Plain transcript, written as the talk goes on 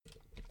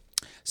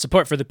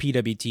Support for the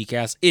PWT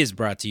cast is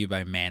brought to you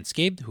by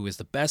Manscaped, who is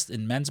the best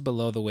in men's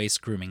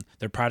below-the-waist grooming.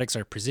 Their products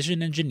are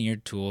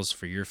precision-engineered tools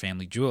for your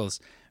family jewels.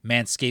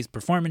 Manscaped's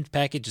Performance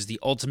Package is the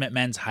ultimate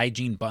men's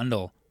hygiene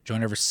bundle.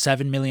 Join over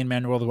 7 million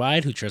men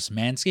worldwide who trust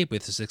Manscaped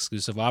with this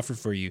exclusive offer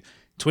for you.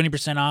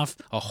 20% off,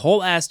 a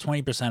whole ass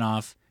 20%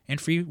 off,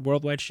 and free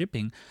worldwide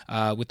shipping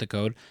with the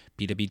code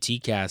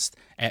PWTcast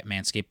at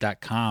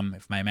manscaped.com.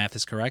 If my math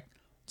is correct,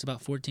 it's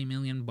about 14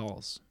 million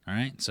balls. All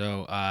right.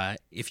 So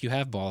if you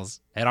have balls,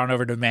 head on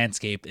over to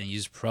Manscaped and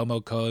use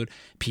promo code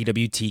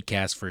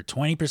PWTcast for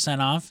 20%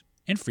 off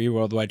and free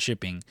worldwide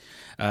shipping.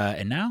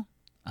 And now,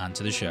 on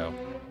to the show.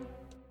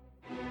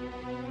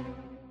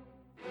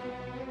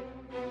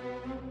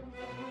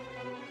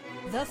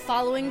 The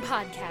following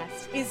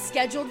podcast is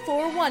scheduled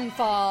for one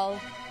fall.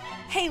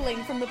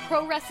 Hailing from the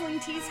Pro Wrestling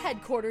Tees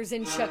headquarters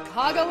in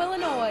Chicago,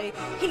 Illinois,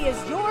 he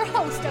is your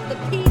host of the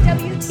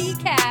PWT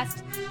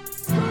cast,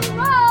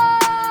 Scrum!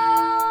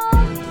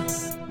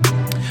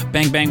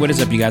 Bang, bang, what is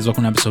up, you guys?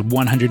 Welcome to episode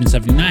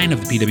 179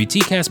 of the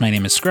PWT cast. My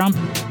name is Scrum.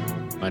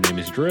 My name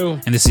is Drew.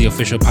 And this is the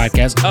official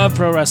podcast of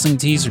Pro Wrestling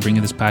Tees. We're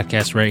bringing this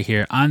podcast right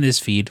here on this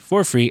feed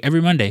for free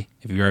every Monday.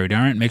 If you already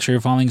aren't, make sure you're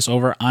following us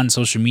over on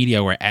social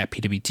media. We're at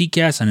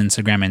PWTcast on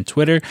Instagram and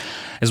Twitter,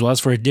 as well as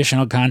for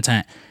additional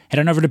content. Head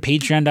on over to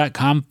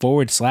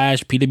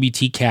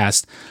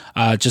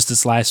patreon.com/PWTcast. Just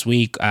this last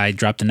week, I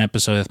dropped an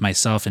episode with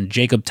myself and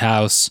Jacob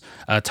Taus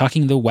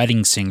talking The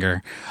Wedding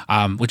Singer,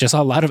 which I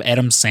saw a lot of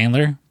Adam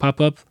Sandler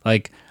pop up,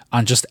 like,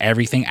 on just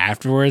everything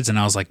afterwards, and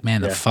I was like, man,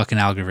 the fucking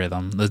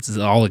algorithm. That's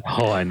all.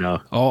 Oh, I know.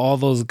 All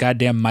those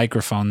goddamn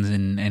microphones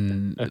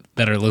and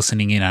that are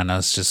listening in on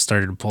us just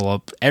started to pull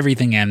up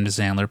everything Adam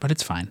Sandler, but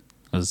it's fine.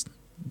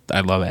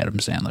 I love Adam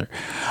Sandler.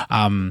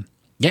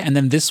 Yeah, and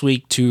then this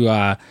week we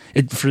dropped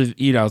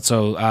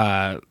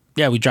The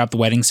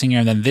Wedding Singer,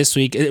 and then this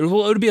week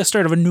it'll be a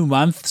start of a new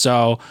month.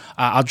 So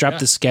I'll drop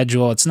the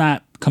schedule. It's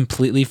not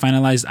completely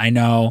finalized. I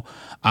know.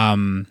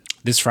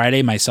 This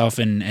Friday, myself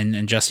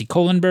and Jesse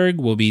Kohlenberg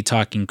will be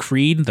talking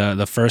Creed,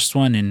 the first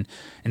one, in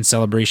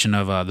celebration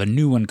of the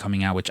new one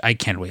coming out, which I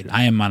can't wait.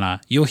 I am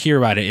you'll hear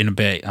about it in a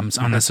bit. I'm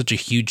on such a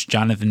huge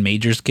Jonathan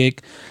Majors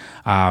kick.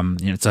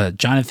 It's a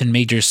Jonathan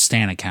Majors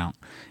Stan account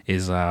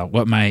is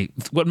what my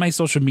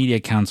social media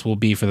accounts will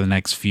be for the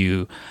next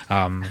few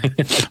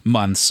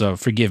months. So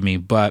forgive me,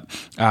 but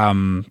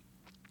what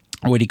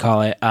do you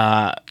call it?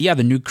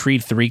 The new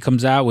Creed 3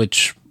 comes out,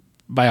 which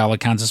by all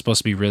accounts is supposed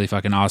to be really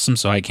fucking awesome,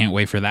 so I can't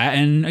wait for that.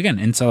 And again,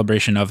 in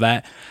celebration of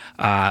that,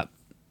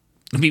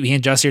 me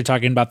and Jesse are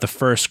talking about the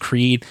first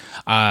Creed.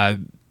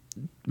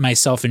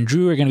 Myself and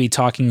Drew are going to be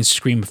talking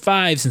Scream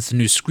 5 since the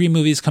new Scream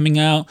movie is coming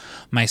out.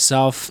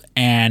 Myself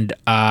and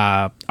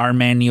our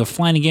man Neil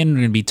Flanagan are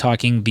going to be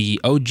talking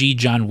the OG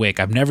John Wick.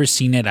 I've never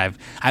seen it. I've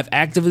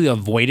actively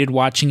avoided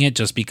watching it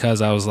just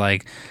because I was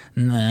like,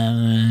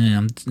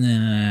 nah.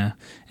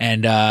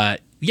 And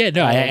dude,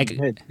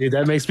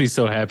 that makes me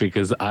so happy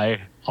because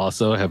I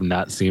also have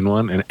not seen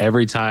one, and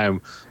every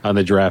time on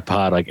the Draft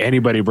Pod, like,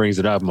 anybody brings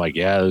it up, I'm like,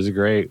 yeah, this is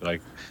great.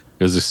 Like,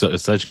 it's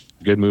such a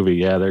good movie.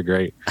 Yeah, they're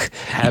great.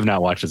 Have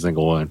not watched a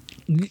single one.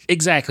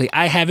 Exactly.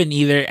 I haven't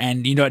either.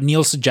 And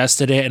Neil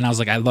suggested it, and I was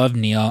like, I love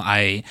Neil.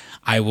 I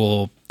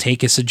will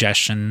take his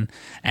suggestion,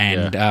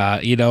 and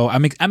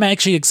I'm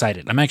actually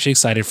excited. I'm actually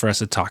excited for us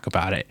to talk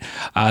about it.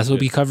 So we'll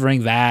be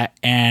covering that,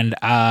 and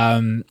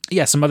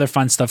some other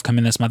fun stuff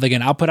coming this month.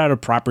 Again, I'll put out a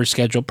proper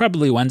schedule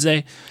probably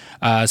Wednesday,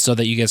 so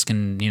that you guys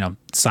can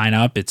sign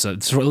up. It's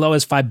as low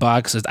as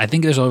 $5. I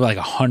think there's over like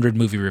 100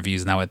 movie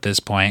reviews now at this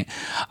point.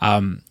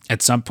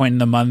 At some point in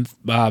the month,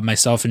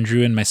 myself and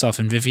Drew and myself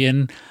and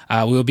Vivian,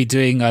 we'll be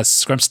doing a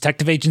Scrumps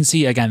Detective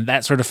Agency. Again,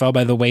 that sort of fell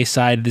by the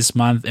wayside this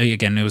month.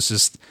 Again,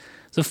 it's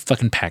a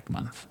fucking packed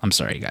month. I'm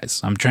sorry,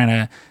 guys. I'm trying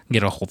to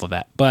get a hold of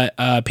that. But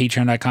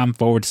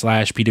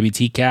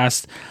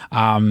patreon.com/PWTcast.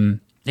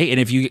 Hey,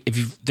 and if you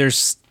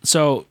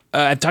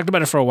I've talked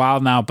about it for a while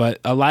now, but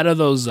a lot of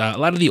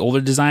the older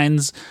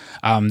designs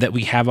that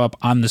we have up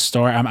on the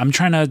store, I'm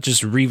trying to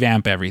just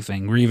revamp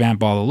everything,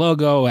 revamp all the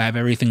logo, have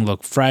everything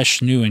look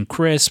fresh, new, and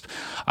crisp.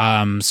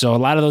 So a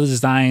lot of those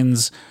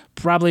designs,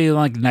 probably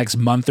like next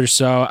month or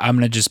so, I'm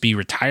going to just be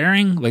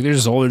retiring. Like,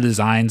 there's older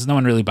designs. No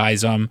one really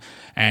buys them.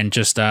 And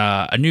just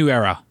a new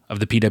era of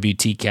the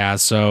PWT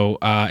cast. So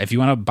if you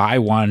want to buy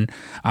one,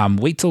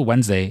 wait till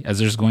Wednesday, as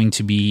there's going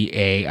to be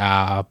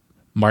a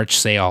March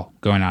sale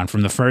going on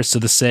from the 1st to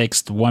the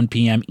 6th, 1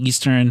 p.m.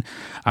 Eastern.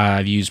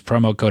 Use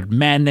promo code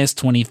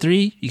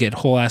MADNESS23. You get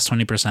whole ass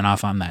 20%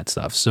 off on that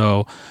stuff.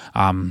 So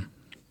head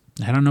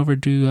on over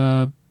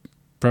to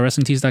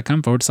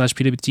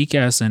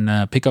ProWrestlingTees.com/PWTcast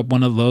and pick up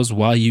one of those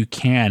while you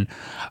can.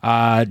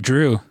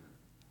 Drew,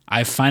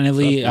 I've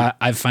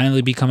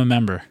finally become a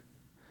member,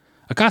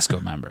 a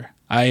Costco member.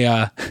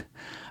 I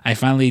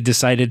finally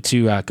decided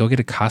to go get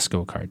a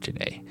Costco card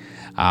today.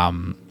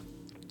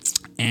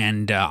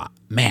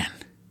 Man,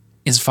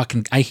 is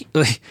fucking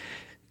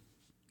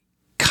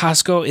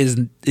Costco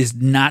is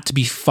not to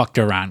be fucked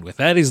around with.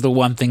 That is the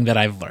one thing that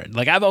I've learned.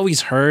 Like, I've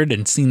always heard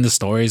and seen the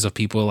stories of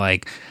people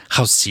like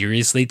how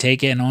serious they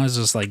take it, and I was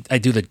just like, I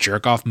do the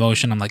jerk off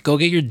motion. I'm like, go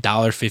get your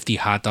 $1.50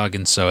 hot dog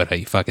and soda,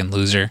 you fucking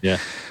loser. Yeah.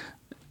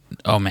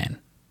 Oh man,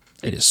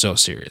 it is so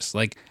serious.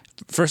 Like,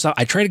 first off,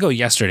 I tried to go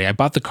yesterday. I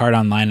bought the card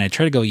online. I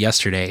tried to go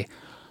yesterday.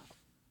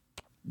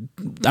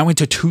 I went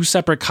to 2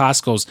 separate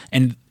Costco's,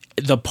 and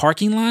the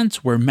parking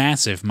lots were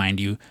massive,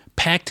 mind you,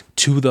 packed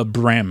to the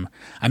brim.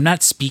 I'm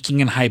not speaking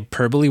in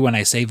hyperbole when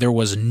I say there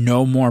was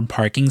no more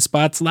parking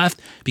spots left,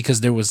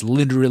 because there was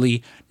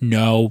literally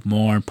no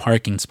more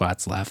parking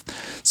spots left.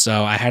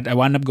 So I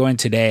wound up going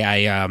today.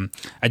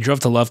 I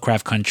drove to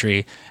Lovecraft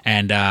Country,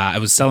 and I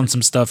was selling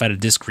some stuff at a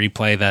disc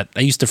replay that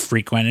I used to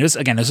frequent. It was,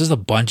 again, this was a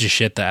bunch of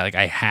shit that like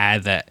I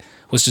had that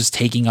was just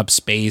taking up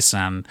space,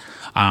 and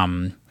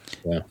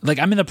like,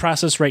 I'm in the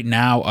process right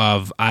now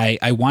of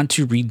I want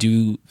to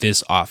redo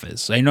this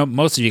office. I know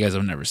most of you guys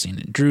have never seen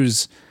it.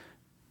 Drew's,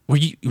 were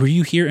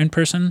you here in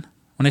person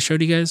when I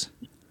showed you guys?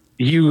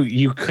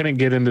 You couldn't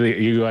get into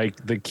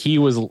the key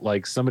was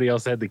like somebody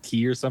else had the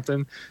key or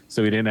something,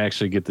 so we didn't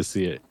actually get to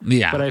see it.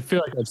 Yeah, but I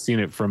feel like I've seen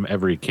it from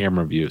every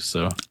camera view.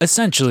 So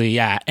essentially,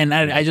 yeah. And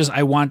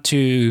I want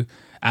to.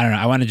 I don't know.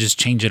 I want to just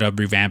change it up,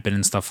 revamp it,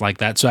 and stuff like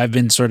that. So I've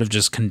been sort of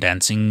just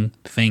condensing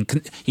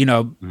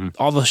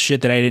all the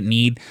shit that I didn't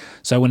need.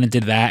 So I went and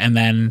did that, and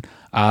then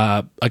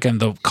again,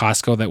 the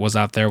Costco that was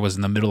out there was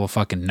in the middle of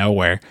fucking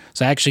nowhere.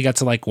 So I actually got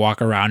to like walk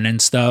around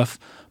and stuff.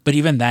 But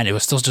even then, it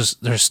was still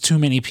just there's too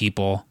many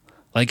people.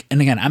 Like,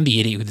 and again, I'm the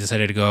idiot who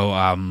decided to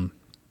go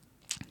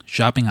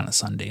shopping on a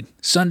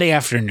Sunday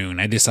afternoon.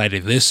 I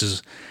decided this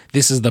is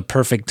the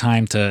perfect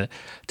time to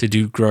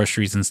do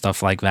groceries and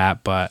stuff like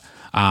that. But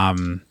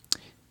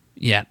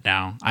yeah,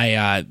 no,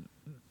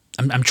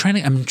 I'm trying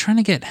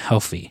to get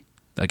healthy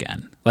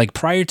again. Like,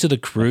 prior to the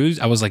cruise,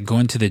 I was like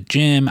going to the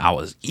gym. I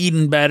was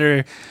eating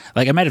better.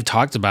 Like, I might have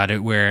talked about it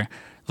where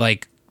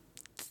like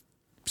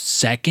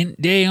second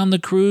day on the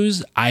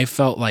cruise, I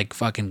felt like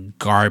fucking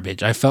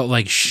garbage. I felt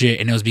like shit.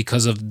 And it was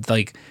because of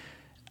like,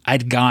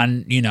 I'd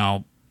gone,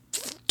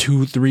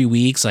 2-3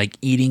 weeks, like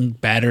eating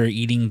better,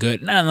 eating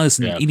good. No,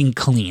 listen, eating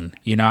clean.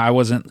 I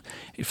wasn't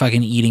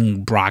fucking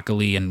eating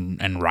broccoli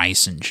and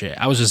rice and shit.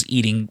 I was just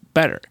eating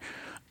better.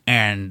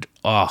 And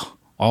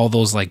all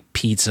those like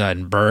pizza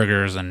and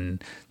burgers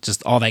and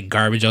just all that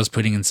garbage I was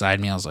putting inside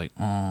me, I was like,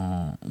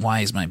 oh, why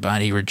is my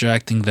body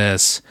rejecting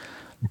this?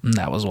 And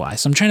that was why.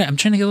 So I'm trying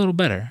to get a little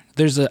better.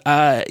 There's a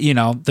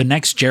the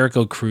next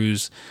Jericho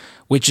cruise,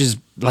 which is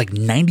like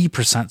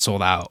 90%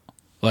 sold out.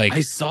 Like,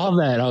 I saw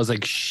that. I was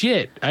like,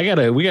 shit,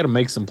 we gotta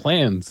make some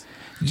plans.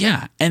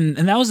 Yeah. And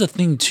that was the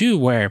thing too,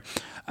 where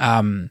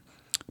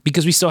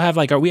because we still have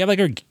like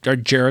our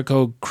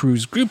Jericho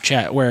cruise group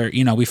chat where,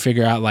 we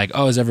figure out like,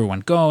 oh, is everyone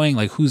going?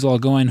 Like, who's all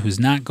going, who's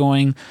not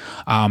going?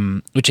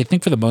 Which I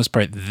think for the most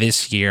part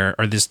this year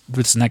or this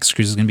next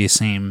cruise is gonna be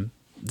the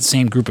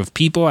same group of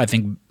people. I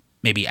think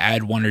maybe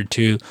add 1 or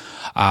 2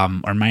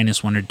 or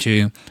minus 1 or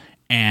 2.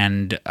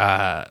 And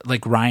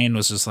like Ryan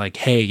was just like,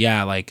 hey,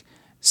 yeah, like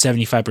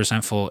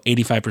 75% full,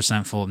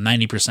 85% full,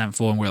 90%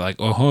 full. And we're like,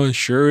 oh,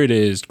 sure it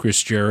is,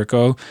 Chris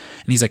Jericho.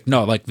 And he's like,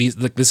 no, like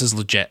this is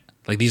legit.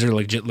 Like, these are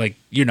legit. Like,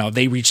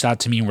 they reached out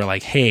to me and were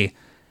like, hey,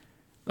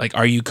 like,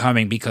 are you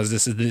coming? Because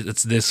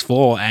it's this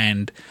full.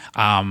 And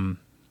I'm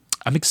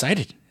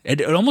excited.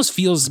 It almost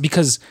feels,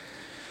 because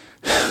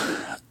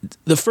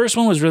the first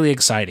one was really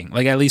exciting.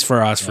 Like, at least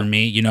for us, for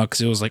me,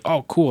 because it was like,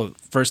 oh, cool.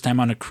 First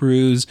time on a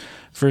cruise,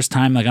 first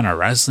time like on a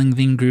wrestling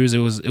themed cruise. It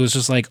was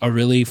just like a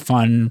really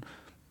fun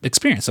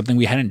experience, something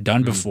we hadn't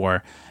done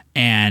before.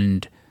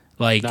 And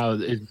like, now,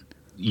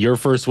 your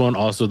first one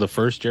also the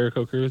first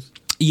Jericho cruise?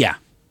 Yeah.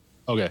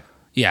 Okay.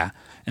 Yeah.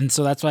 And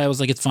so that's why I was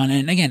like, it's fun.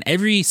 And again,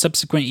 every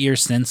subsequent year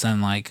since then,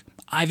 like,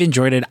 I've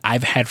enjoyed it.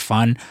 I've had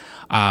fun.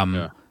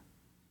 I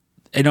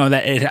know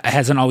that it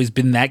hasn't always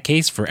been that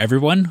case for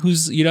everyone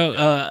who's,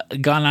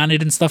 gone on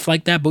it and stuff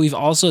like that. But we've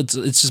also, it's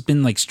just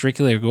been like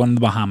strictly going to the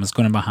Bahamas.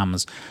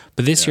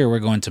 But this year we're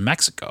going to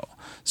Mexico.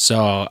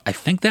 So I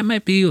think that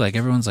might be like,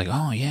 everyone's like,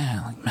 oh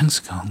yeah, like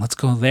Mexico, let's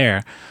go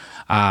there.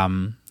 So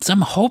I'm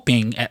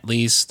hoping at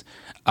least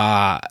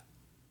that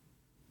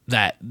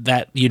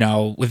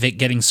with it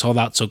getting sold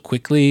out so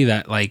quickly,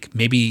 that like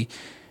maybe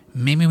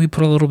we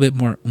put a little bit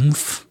more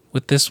oomph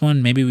with this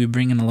one. Maybe we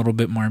bring in a little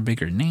bit more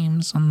bigger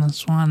names on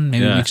this one.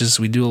 Maybe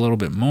we do a little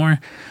bit more.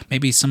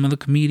 Maybe some of the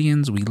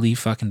comedians we leave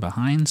fucking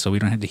behind, so we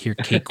don't have to hear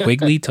Kate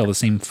Quigley tell the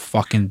same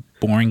fucking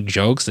boring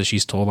jokes that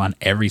she's told on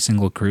every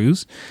single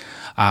cruise.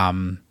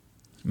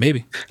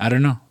 Maybe. I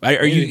don't know.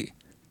 Are you?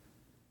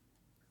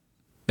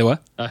 The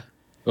what?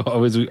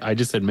 I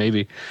just said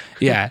maybe.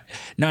 Yeah.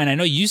 No, and I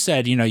know you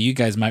said, you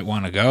guys might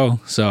want to go.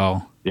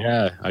 So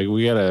yeah,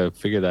 we gotta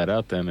figure that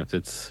out then. If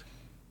it's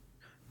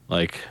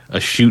like a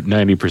shoot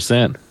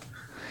 90%.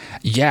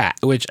 Yeah.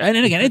 Which, and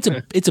again,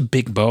 it's a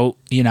big boat.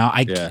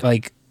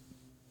 Like,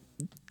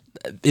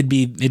 it'd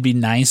be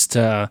nice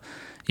to,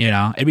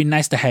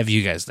 have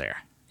you guys there.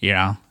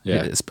 Yeah.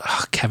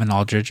 Kevin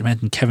Aldridge.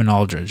 Imagine Kevin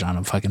Aldridge on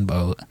a fucking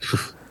boat.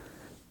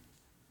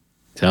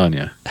 Telling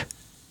you,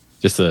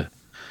 just a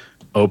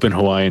open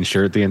Hawaiian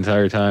shirt the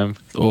entire time.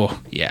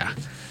 Oh yeah,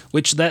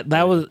 which that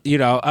was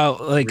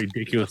like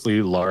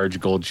ridiculously large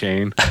gold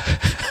chain.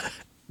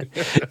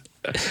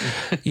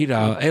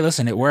 Hey,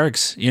 listen, it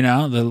works.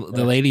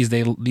 The ladies,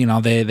 they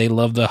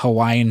love the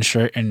Hawaiian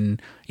shirt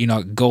and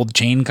gold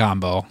chain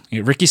combo.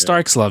 Ricky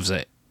Starks loves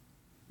it.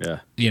 Yeah.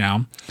 You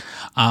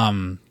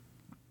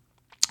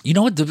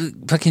know what? The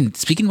fucking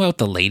speaking about what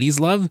the ladies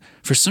love,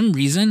 for some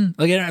reason,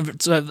 like I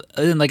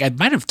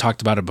might have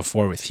talked about it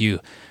before with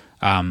you,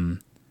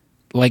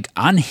 like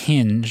on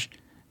Hinge,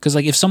 because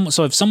like if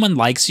someone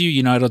likes you,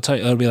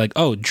 it'll be like,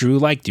 oh, Drew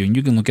liked you, and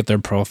you can look at their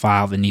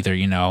profile and either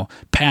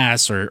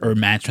pass or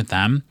match with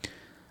them.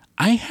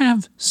 I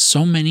have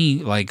so many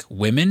like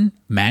women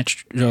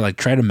match or like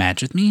try to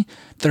match with me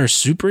that are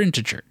super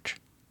into church,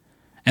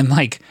 and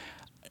like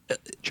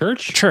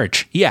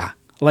church, yeah.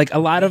 Like a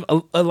lot of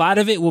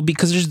it will be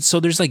because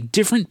there's like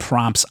different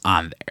prompts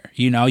on there.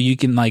 You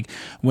can like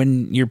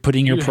when you're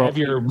putting your have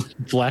your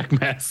black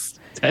mass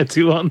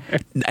tattoo on there.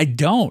 I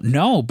don't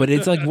know, but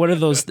it's like one of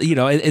those.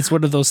 It's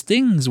one of those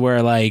things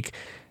where like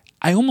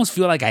I almost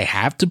feel like I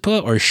have to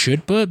put or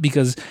should put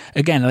because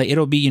again, like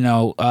it'll be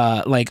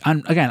like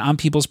on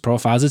people's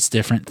profiles, it's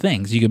different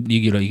things. You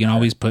can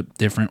always put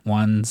different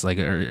ones like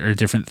or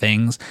different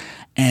things,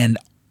 and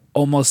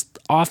almost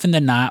often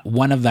than not,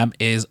 one of them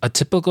is a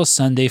typical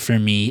Sunday for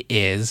me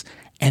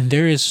and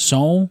there is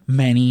so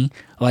many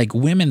like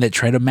women that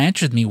try to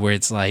match with me where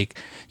it's like,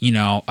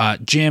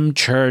 gym,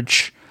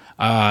 church,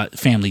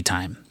 family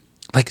time,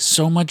 like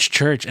so much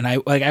church. And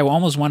I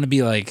almost want to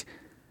be like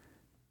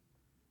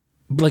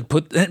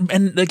put,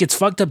 and like, it's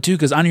fucked up too.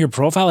 Cause on your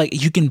profile,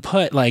 like you can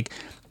put like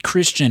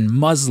Christian,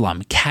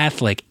 Muslim,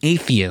 Catholic,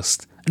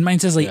 atheist, and mine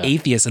says like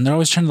atheist, and they're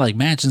always trying to like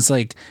match. And it's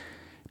like,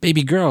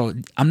 baby girl,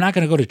 I'm not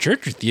gonna go to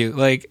church with you.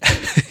 Like,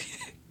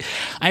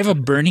 I have a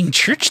burning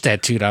church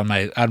tattooed on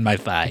my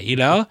thigh. It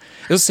was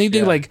the same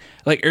thing like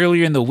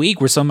earlier in the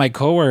week where some of my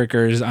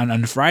coworkers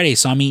on Friday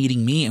saw me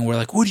eating meat and were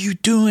like, "What are you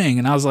doing?"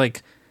 And I was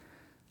like,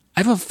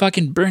 "I have a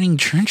fucking burning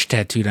church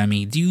tattooed on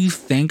me. Do you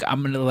think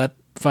I'm gonna let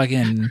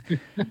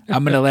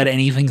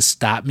anything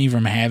stop me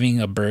from having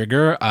a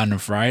burger on a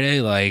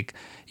Friday?" Like,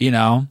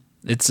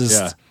 it's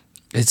just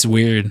it's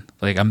weird.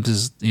 Like I'm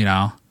just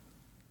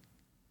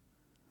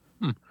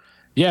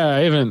Yeah, I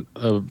haven't.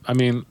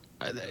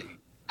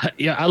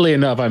 Oddly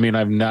enough,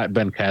 I've not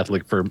been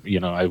Catholic for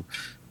I've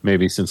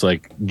maybe since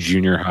like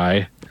junior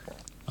high,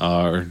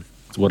 or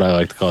what I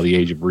like to call the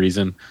age of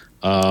reason.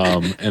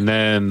 And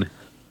then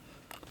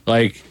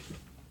like,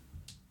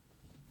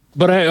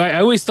 but I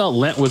always thought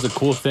Lent was a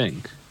cool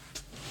thing,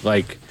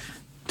 like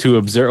to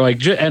observe,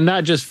 like, and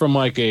not just from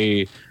like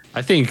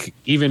I think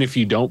even if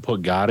you don't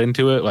put God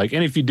into it, like,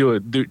 and if you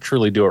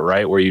truly do it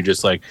right, where you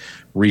just like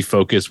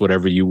refocus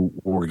whatever you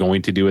were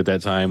going to do at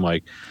that time,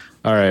 like,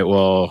 all right,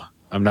 well,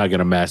 I'm not going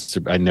to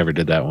masturbate. I never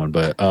did that one,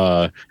 but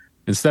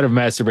instead of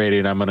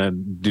masturbating, I'm going to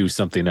do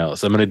something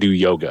else. I'm going to do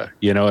yoga.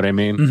 You know what I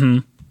mean? Mm-hmm.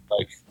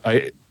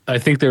 Like, I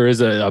think there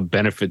is a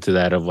benefit to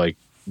that of like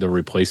the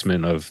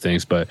replacement of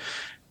things, but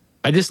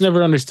I just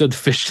never understood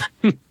fish.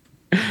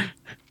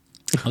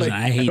 Listen,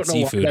 I hate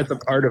seafood. That's a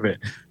part of it.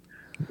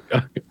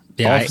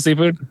 Yeah,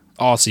 seafood?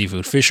 All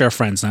seafood. Fish are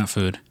friends, not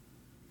food.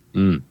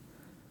 All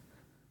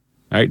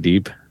right,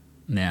 deep.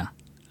 Yeah.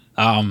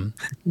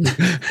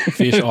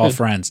 Fish all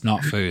friends,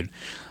 not food.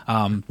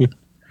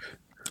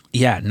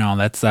 Yeah, no,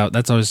 that's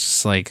always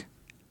just like,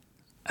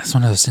 that's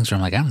one of those things where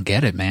I'm like, I don't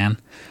get it, man.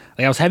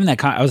 Like I was having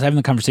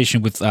the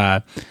conversation with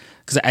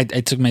because I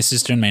took my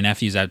sister and my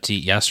nephews out to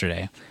eat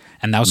yesterday,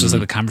 and that was just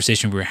like the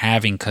conversation we were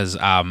having because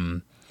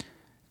I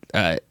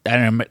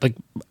don't know, like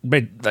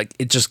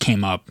it just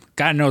came up.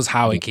 God knows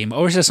how it came.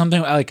 Or said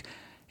something like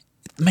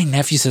my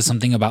nephew said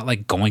something about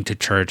like going to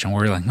church, and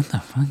we're like, what the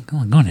fuck,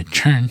 going to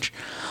church?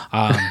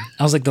 I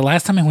was like, the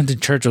last time I went to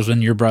church was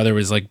when your brother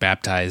was like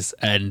baptized,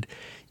 and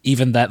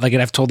even that, like,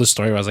 and I've told the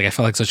story where I was like, I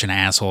felt like such an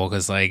asshole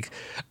because like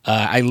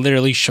I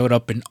literally showed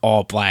up in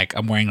all black.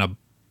 I'm wearing a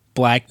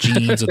black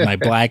jeans with my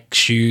black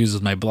shoes,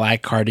 with my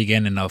black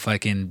cardigan, and a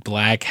fucking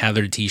black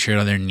Heather t-shirt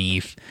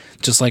underneath.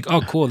 Just like,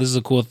 oh, cool, this is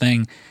a cool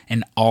thing.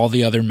 And all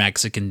the other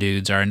Mexican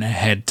dudes are in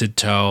head to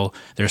toe.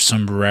 They're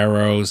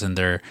sombreros, and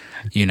they're,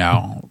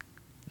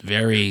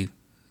 very.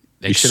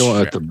 You should have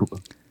went with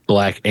the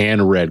black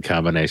and red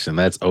combination.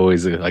 That's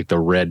always like the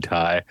red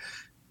tie.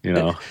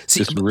 See,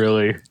 just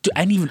really. Dude,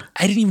 I didn't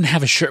even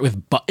have a shirt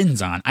with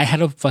buttons on. I had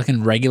a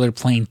fucking regular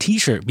plain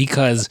t-shirt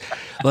because,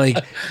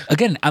 like,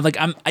 again, I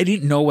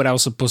didn't know what I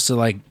was supposed to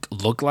like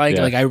look like.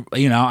 Yeah. Like I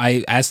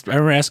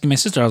remember asking my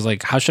sister, I was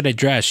like, how should I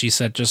dress? She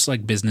said just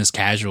like business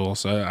casual.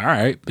 So all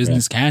right,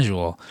 business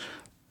casual.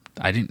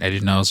 I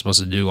didn't know I was supposed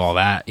to do all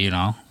that,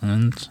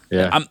 And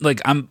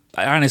I'm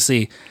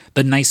honestly,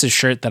 the nicest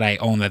shirt that I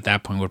owned at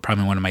that point would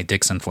probably one of my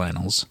Dixon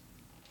flannels.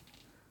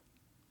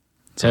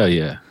 Hell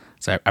yeah.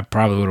 So I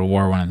probably would have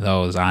wore one of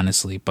those,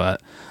 honestly.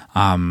 But,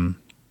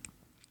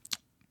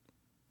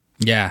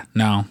 yeah,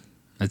 no,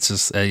 it's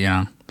just,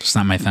 just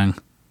not my thing.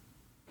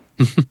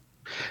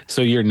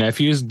 So your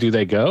nephews, do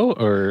they go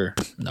or?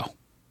 No.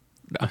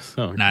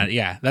 Oh, Not,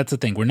 yeah, that's the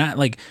thing. We're not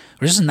like,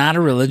 we're just not a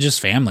religious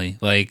family.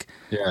 Like,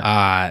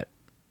 yeah.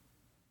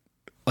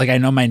 like I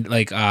know my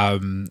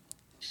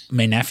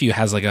nephew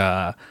has like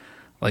I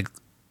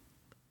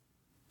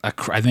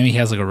think he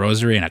has like a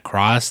rosary and a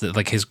cross that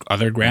like his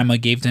other grandma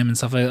gave to him and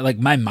stuff like that. Like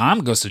my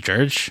mom goes to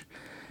church.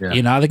 Yeah.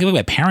 You know, I think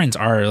my parents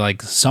are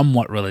like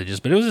somewhat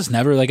religious, but it was just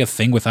never like a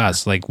thing with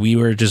us. Like we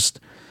were just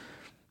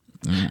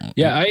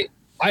Yeah,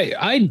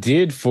 I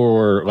did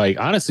for like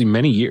honestly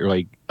many years,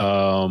 like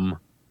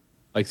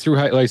through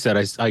like I said,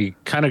 I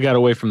kind of got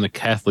away from the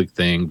Catholic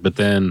thing, but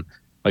then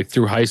like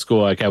through high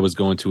school, like I was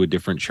going to a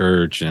different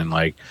church and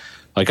like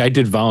I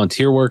did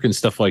volunteer work and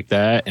stuff like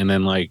that. And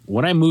then like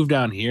when I moved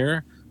down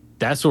here,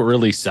 that's what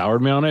really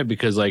soured me on it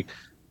because like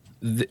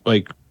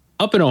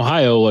up in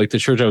Ohio, like the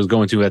church I was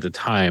going to at the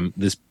time,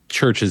 this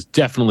church has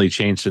definitely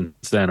changed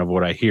since then of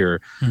what I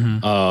hear.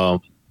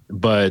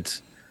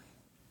 But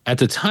at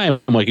the time,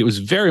 like it was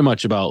very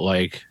much about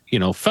like, you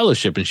know,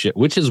 fellowship and shit,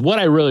 which is what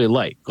I really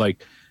like.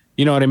 Like,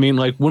 you know what I mean?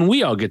 Like when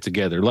we all get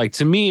together, like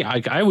to me,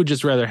 I would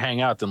just rather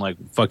hang out than like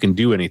fucking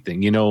do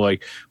anything, you know,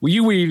 like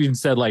you even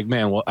said like,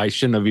 man, well, I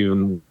shouldn't have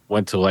even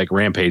went to like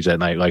Rampage that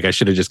night. Like I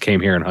should have just came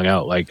here and hung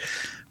out. Like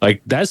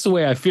that's the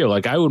way I feel.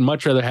 Like I would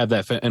much rather have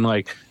that. And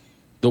like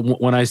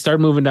when I started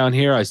moving down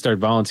here, I started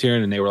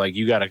volunteering and they were like,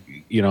 you gotta,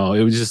 you know,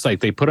 it was just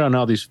like, they put on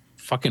all these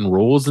fucking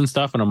rules and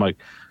stuff. And I'm like,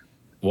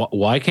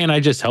 why can't I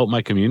just help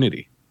my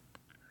community?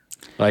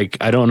 Like,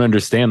 I don't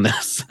understand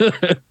this.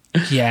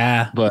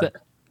 yeah. But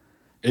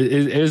it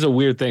is a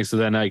weird thing. So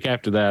then like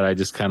after that, I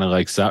just kind of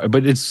like saw,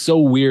 but it's so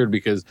weird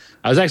because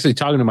I was actually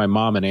talking to my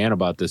mom and aunt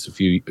about this a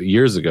few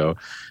years ago.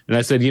 And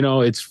I said, you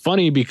know, it's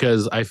funny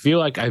because I feel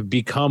like I've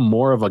become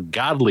more of a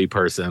godly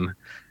person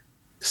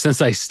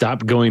since I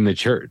stopped going to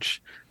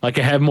church. Like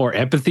I have more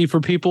empathy for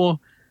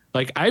people.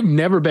 Like I've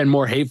never been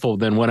more hateful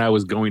than when I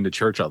was going to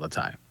church all the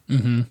time.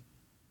 Mm-hmm.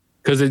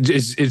 Because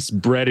it's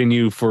bred in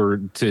you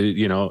to,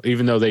 you know,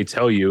 even though they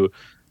tell you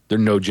there's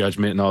no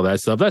judgment and all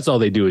that stuff, that's all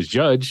they do is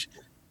judge.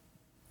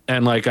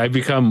 And like I've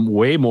become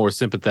way more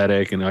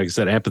sympathetic and like I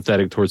said,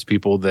 empathetic towards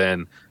people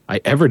than I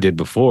ever did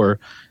before.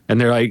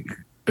 And they're like,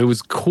 it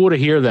was cool to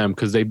hear them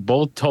because they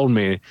both told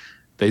me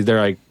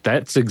they're like,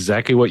 that's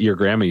exactly what your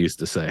grandma used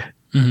to say.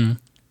 Mm-hmm.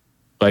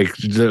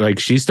 Like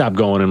she stopped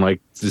going in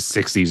like the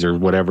 60s or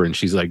whatever, and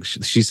she's like,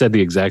 she said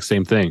the exact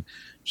same thing.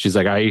 She's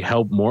like, I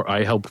helped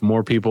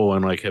more people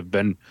and like have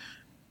been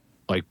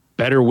like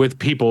better with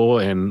people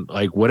and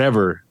like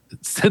whatever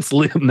since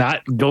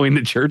not going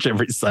to church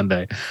every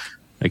Sunday.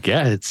 Like,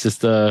 yeah, it's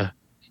just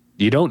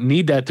you don't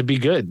need that to be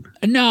good.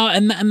 No,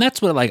 and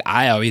that's what like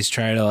I always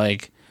try to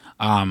like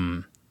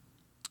I'm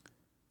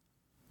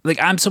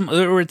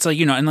or it's like,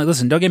 you know, and like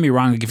listen, don't get me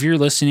wrong, like if you're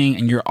listening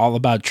and you're all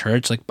about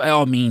church, like by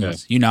all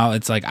means, you know,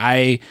 it's like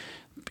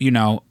you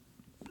know,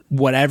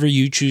 whatever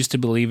you choose to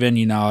believe in,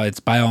 you know, it's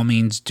by all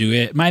means do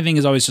it. My thing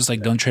is always just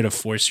like don't try to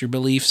force your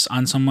beliefs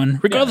on someone,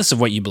 regardless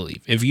of what you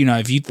believe. If you know,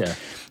 if you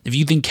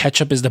think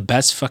ketchup is the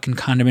best fucking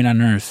condiment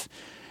on earth,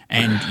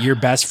 and your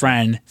best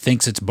friend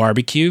thinks it's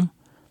barbecue,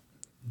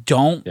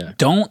 don't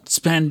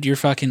spend your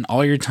fucking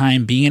all your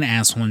time being an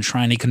asshole and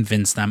trying to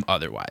convince them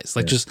otherwise.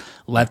 Like just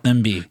let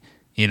them be.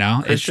 You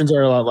know, Christians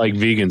are a lot like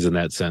vegans in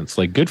that sense.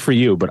 Like good for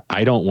you, but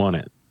I don't want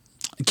it.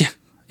 Yeah.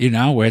 You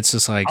know, where it's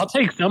just like I'll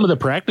take some of the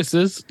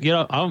practices. You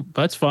know,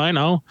 that's fine.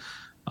 I'll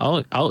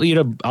eat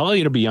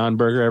a Beyond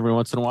Burger every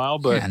once in a while,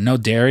 but no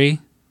dairy.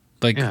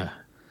 Like, I'm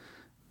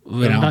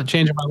not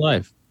changing my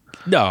life.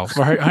 No,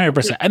 for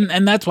 100%.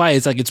 And that's why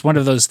it's like it's one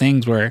of those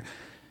things where,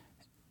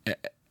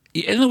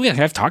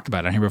 and I've talked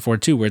about it on here before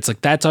too, where it's like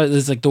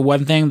it's like the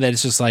one thing that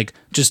it's just like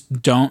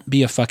just don't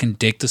be a fucking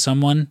dick to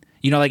someone.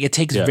 You know, like it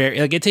takes very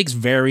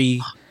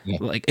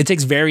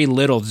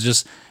little to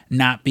just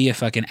not be a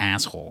fucking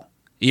asshole.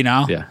 You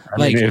know? Yeah. I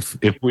mean,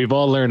 if we've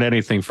all learned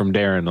anything from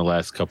Darren the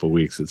last couple of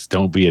weeks, it's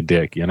don't be a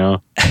dick, you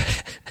know?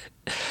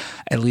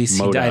 At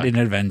least he died in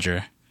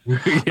Avenger.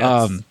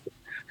 Yes.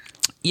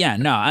 Yeah,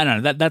 no, I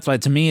don't know. That's why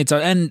to me it's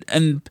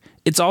and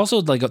it's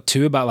also like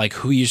too about like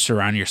who you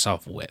surround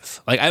yourself with.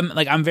 Like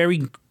I'm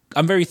very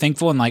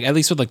thankful and like at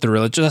least with like the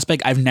religious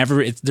aspect,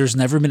 there's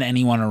never been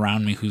anyone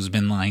around me who's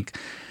been like,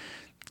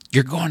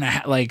 you're going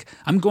to like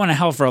I'm going to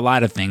hell for a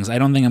lot of things. I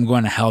don't think I'm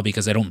going to hell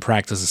because I don't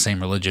practice the same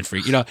religion for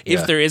you know.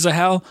 If there is a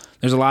hell,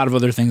 there's a lot of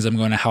other things I'm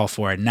going to hell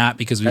for, not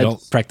because we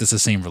don't practice the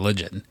same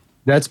religion.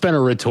 That's been a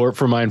retort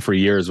for mine for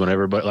years.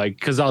 Whenever, but like,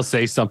 because I'll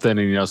say something and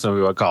you know, some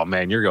people will call,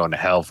 man, you're going to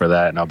hell for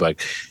that, and I'll be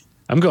like,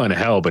 I'm going to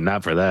hell, but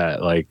not for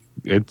that. Like,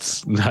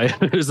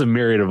 there's a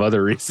myriad of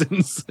other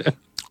reasons.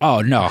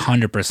 Oh no,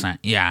 100%.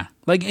 Yeah,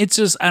 like it's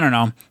just I don't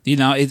know. You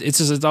know,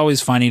 it's always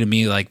funny to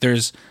me. Like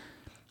there's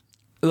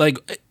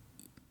like.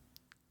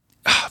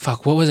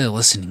 Fuck, what was I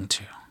listening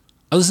to?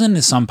 I was listening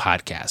to some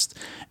podcast,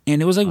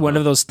 and it was like one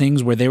of those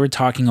things where they were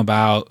talking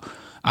about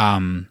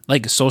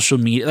like social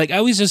media. Like I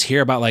always just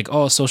hear about like,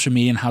 oh, social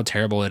media and how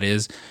terrible it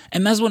is.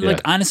 And that's when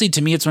like honestly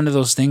to me it's one of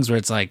those things where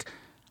it's like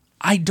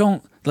I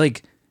don't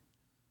like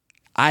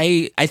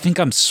I think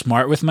I'm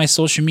smart with my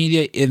social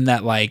media in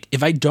that like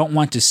if I don't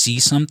want to see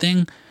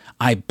something,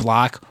 I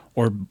block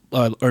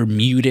or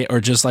mute it,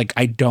 or just like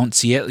I don't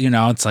see it.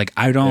 It's like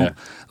I don't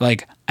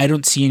I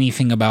don't see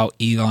anything about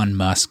Elon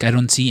Musk. I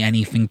don't see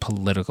anything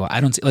political. I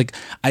don't see like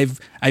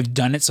I've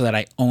done it so that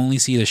I only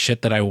see the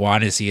shit that I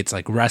want to see. It's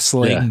like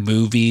wrestling,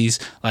 movies,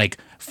 like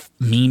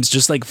memes,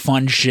 just like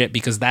fun shit,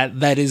 because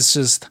that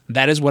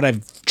is what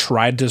I've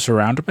tried to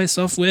surround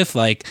myself with.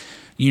 Like,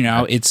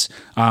 it's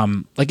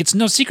like it's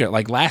no secret.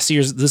 Like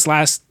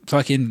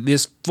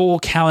this full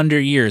calendar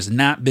year has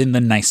not been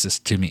the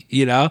nicest to me.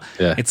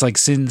 It's like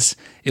since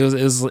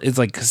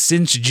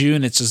since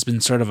June, it's just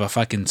been sort of a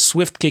fucking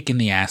swift kick in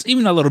the ass.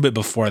 Even a little bit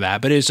before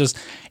that, but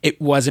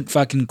it wasn't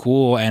fucking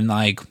cool. And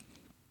like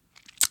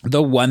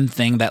the one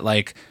thing that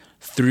like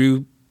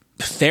through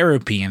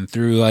therapy and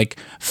through like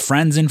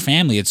friends and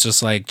family, it's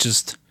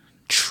just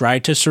try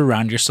to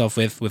surround yourself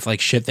with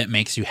like shit that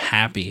makes you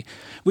happy,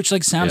 which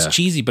like sounds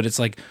cheesy, but it's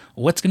like,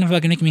 what's gonna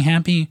fucking make me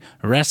happy?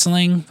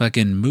 Wrestling,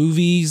 fucking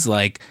movies,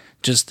 like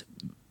just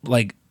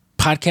like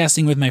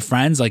podcasting with my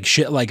friends, like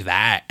shit like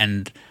that.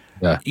 And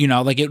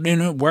like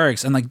it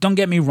works. And like, don't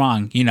get me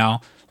wrong,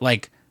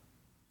 like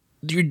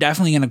you're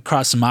definitely gonna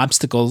cross some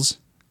obstacles.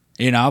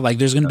 Like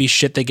there's going to be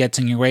shit that gets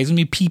in your way. There's going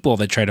to be people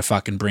that try to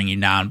fucking bring you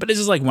down. But it's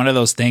just like one of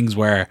those things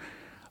where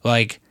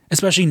like,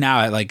 especially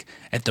now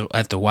at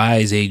the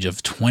wise age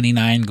of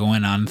 29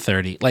 going on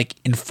 30, like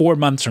in 4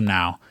 months from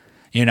now,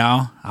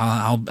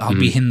 I'll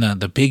be in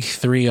the big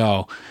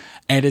 3-0.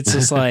 And it's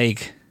just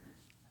like,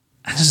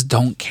 I just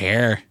don't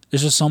care.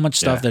 There's just so much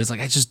stuff that it's like,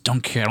 I just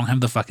don't care. I don't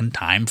have the fucking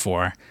time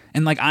for.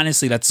 And like,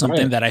 honestly, that's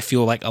something that I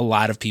feel like a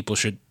lot of people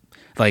should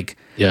like,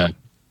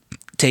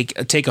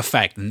 take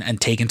effect and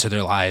take into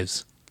their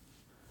lives.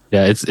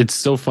 Yeah, it's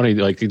so funny.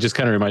 Like it just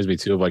kind of reminds me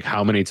too of like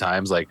how many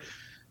times like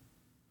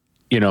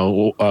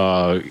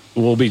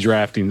we'll be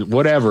drafting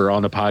whatever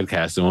on the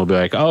podcast and we'll be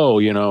like,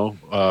 I'm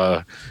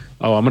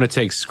gonna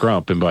take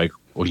Scrump, and be like,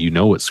 well, you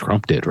know what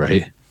Scrump did,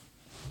 right?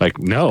 Like,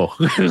 no,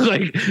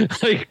 like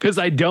because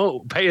I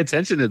don't pay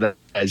attention to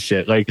that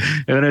shit. Like,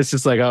 and then it's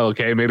just like, oh,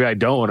 okay, maybe I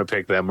don't want to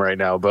pick them right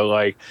now, but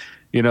like.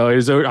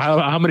 Is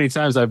how many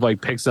times I've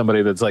like picked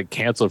somebody that's like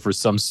canceled for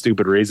some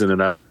stupid reason,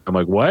 and I'm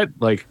like, what?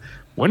 Like,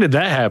 when did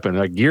that happen?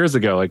 Like years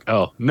ago? Like,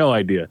 oh, no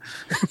idea.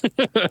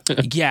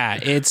 Yeah,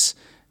 it's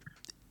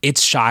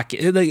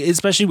shocking, like,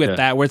 especially with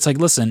that, where it's like,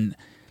 listen,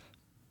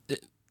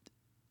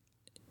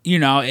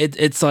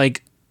 it's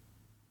like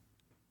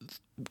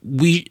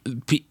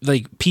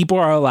people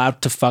are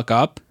allowed to fuck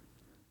up.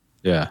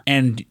 Yeah,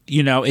 and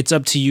it's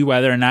up to you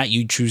whether or not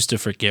you choose to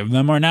forgive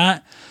them or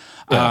not.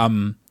 Yeah.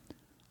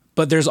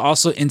 But there's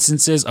also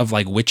instances of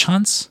like witch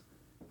hunts,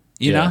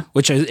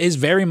 which is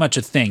very much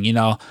a thing,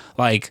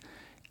 like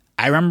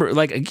I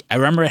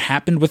remember it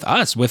happened with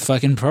us with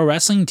fucking pro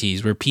wrestling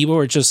tees, where people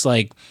were just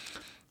like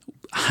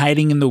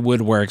hiding in the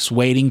woodworks,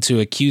 waiting to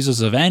accuse us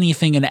of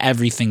anything and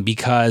everything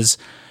because,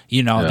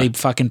 they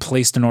fucking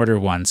placed an order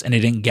once and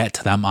it didn't get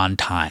to them on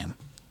time.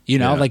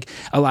 Like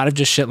a lot of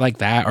just shit like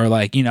that, or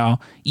like,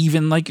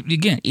 even like,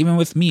 again, even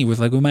with me, with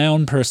my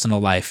own personal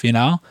life,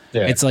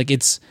 it's like,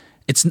 it's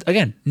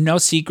again, no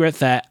secret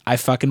that I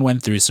fucking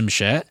went through some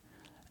shit,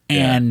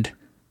 and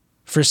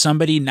for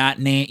somebody not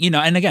name,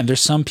 and again, there's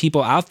some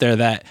people out there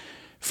that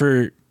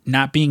for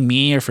not being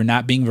me or for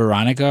not being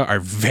Veronica are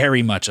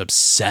very much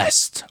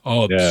obsessed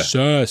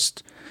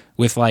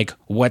with like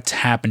what's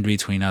happened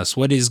between us,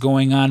 what is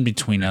going on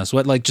between us,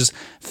 what like just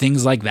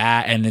things like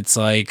that. And it's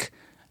like,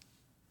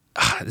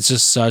 it's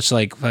just such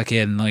like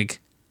fucking like,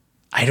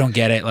 I don't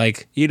get it.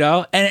 Like,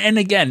 and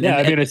again. Yeah,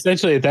 I mean,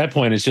 essentially at that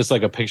point, it's just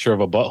like a picture of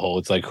a butthole.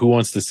 It's like, who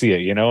wants to see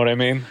it? You know what I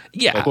mean?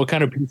 Yeah. Like, what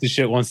kind of piece of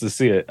shit wants to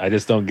see it? I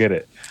just don't get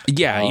it.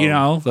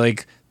 Yeah,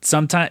 like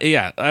sometimes,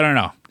 I don't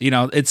know.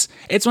 It's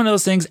one of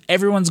those things.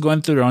 Everyone's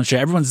going through their own shit.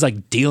 Everyone's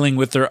like dealing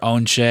with their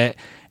own shit.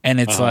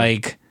 And it's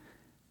like,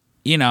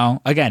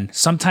 again,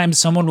 sometimes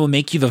someone will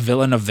make you the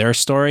villain of their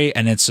story.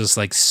 And it's just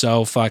like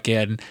so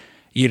fucking,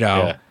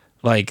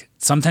 like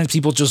sometimes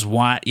people just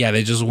want,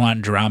 they just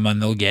want drama and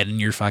they'll get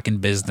in your fucking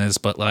business.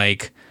 But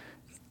like,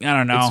 I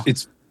don't know.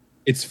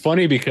 It's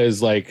funny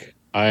because like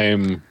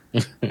I'm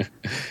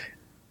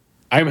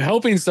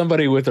helping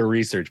somebody with a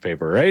research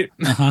paper, right?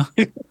 Uh-huh.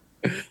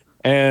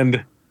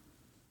 And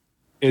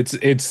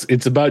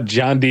it's about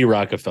John D.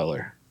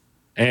 Rockefeller,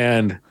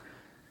 and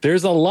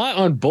there's a lot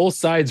on both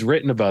sides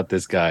written about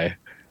this guy,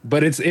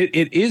 but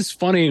it is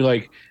funny.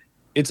 Like,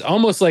 it's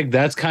almost like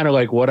that's kind of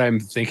like what I'm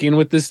thinking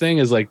with this thing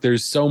is like,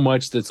 there's so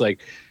much that's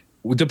like,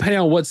 depending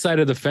on what side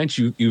of the fence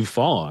you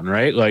fall on,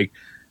 right? Like,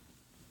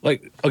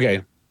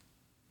 okay,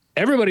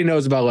 everybody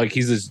knows about like,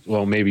 he's this,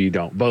 well, maybe you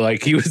don't, but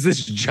like he was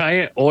this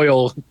giant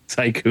oil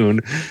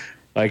tycoon,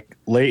 like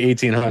late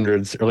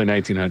 1800s, early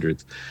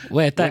 1900s.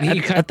 Wait,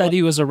 I thought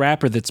he was a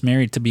rapper that's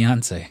married to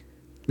Beyonce.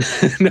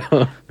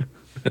 No,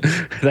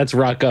 that's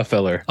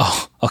Rockefeller.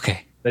 Oh,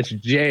 okay. That's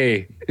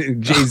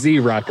Jay-Z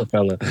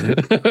Rockefeller.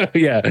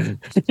 Yeah.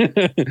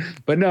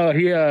 But no,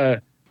 he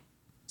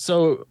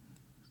so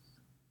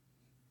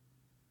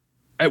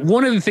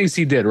one of the things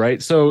he did,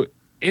 right? So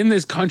in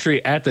this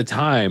country at the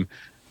time,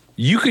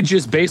 you could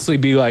just basically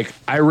be like,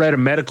 I read a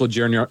medical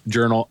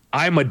journal.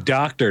 I'm a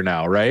doctor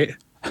now, right?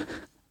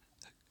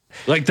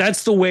 Like,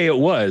 that's the way it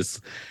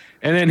was.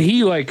 And then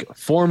he like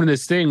formed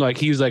this thing. Like,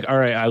 he was like, all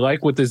right, I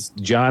like what this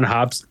John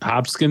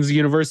Hopkins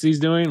University is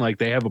doing. Like,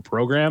 they have a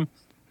program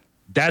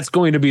that's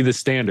going to be the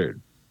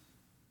standard.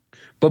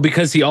 But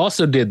because he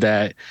also did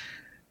that,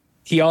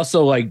 he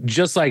also, like,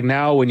 just like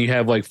now when you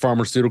have like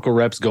pharmaceutical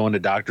reps going to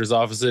doctors'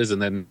 offices,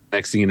 and then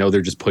next thing you know,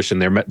 they're just pushing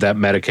that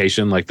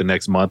medication. Like the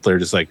next month, they're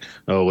just like,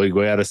 oh, we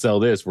got to sell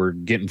this. We're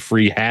getting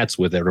free hats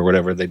with it or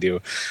whatever they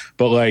do.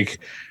 But like,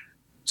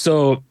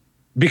 so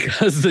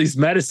because this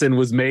medicine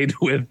was made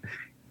with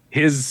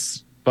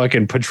his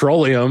fucking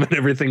petroleum and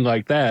everything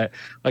like that,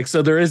 like,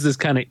 so there is this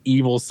kind of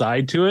evil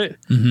side to it.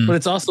 But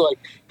it's also like,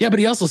 yeah, but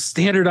he also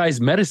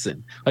standardized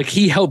medicine. Like,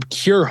 he helped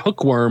cure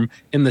hookworm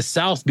in the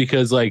South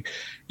because, like,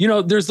 you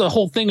know, there's the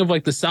whole thing of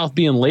like the South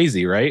being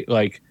lazy, right?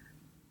 Like,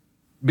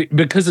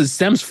 because it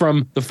stems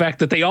from the fact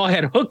that they all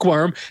had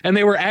hookworm and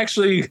they were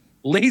actually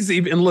lazy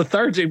and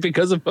lethargic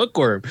because of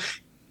hookworm.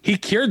 He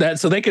cured that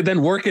so they could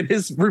then work at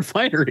his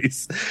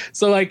refineries.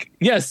 So, like,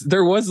 yes,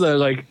 there was a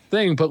like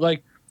thing, but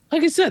like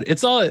I said,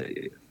 it's all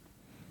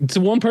to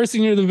one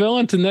person you're the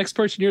villain, to the next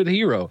person you're the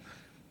hero.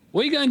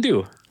 What are you gonna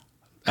do?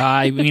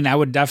 I mean, I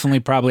would definitely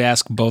probably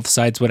ask both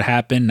sides what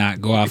happened, not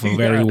go off a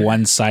very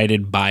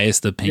one-sided,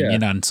 biased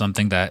opinion on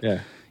something that,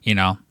 you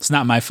know, it's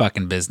not my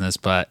fucking business.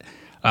 But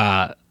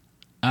I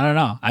don't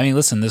know. I mean,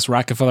 listen, this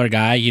Rockefeller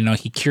guy, you know,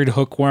 he cured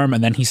hookworm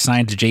and then he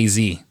signed to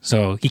Jay-Z,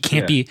 so he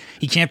can't be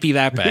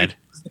that bad.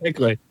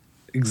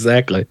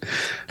 Exactly.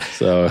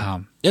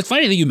 So it's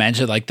funny that you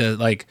mentioned like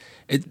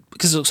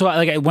because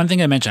one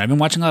thing I mentioned, I've been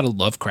watching a lot of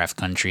Lovecraft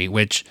Country,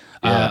 which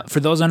for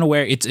those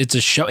unaware, it's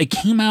a show. It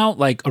came out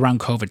like around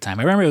COVID time.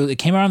 I remember it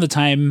came around the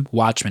time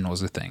Watchmen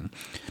was a thing,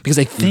 because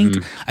I think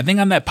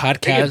on that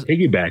podcast,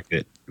 piggybacked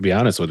it. To be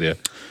honest with you,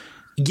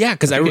 yeah,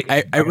 because I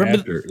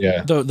remember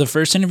the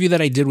first interview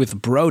that I did with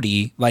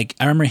Brody. Like,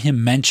 I remember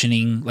him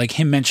mentioning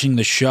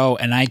the show,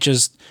 and I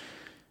just,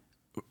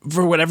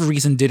 for whatever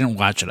reason, didn't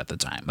watch it at the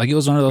time. Like, it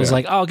was one of those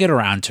like, oh, I'll get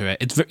around to it.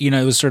 It's, you know,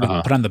 it was sort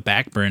of put on the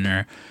back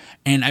burner.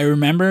 And I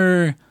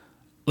remember,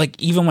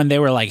 like, even when they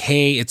were like,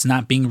 hey, it's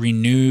not being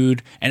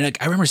renewed, and like,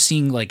 I remember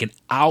seeing like an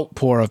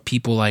outpour of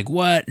people like,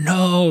 what?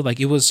 No, like,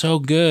 it was so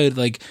good.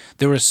 Like,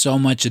 there was so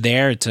much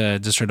there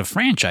to sort of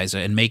franchise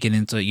it and make it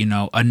into, you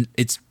know,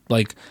 it's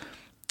like,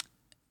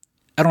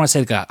 I don't want to say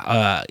like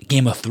a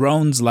Game of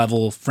Thrones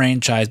level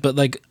franchise, but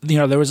like, you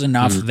know, there was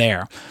enough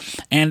there.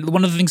 And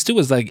one of the things too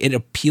is like, it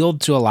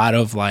appealed to a lot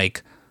of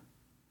like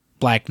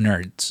black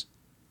nerds,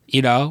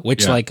 you know,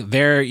 which like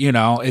they're, you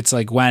know, it's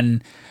like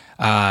when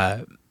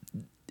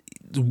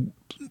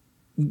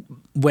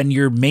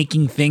you're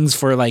making things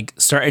for like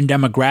certain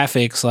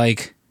demographics,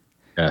 like,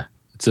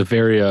 it's a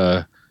very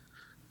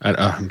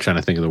I'm trying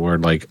to think of the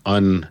word, like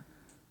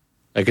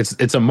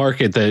it's a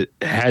market that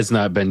has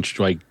not been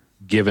like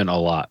given a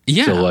lot.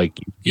 So like,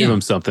 you give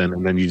them something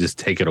and then you just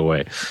take it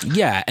away.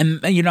 Yeah. And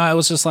you know, I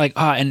was just like,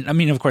 and I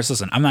mean, of course,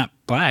 listen, I'm not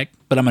black,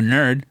 but I'm a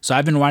nerd. So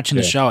I've been watching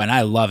the show and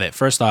I love it.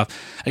 First off,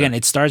 again,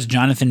 it stars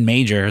Jonathan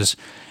Majors,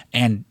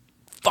 and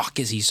fuck,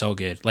 is he so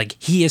good. Like,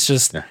 he is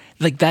just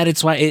like that.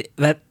 It's why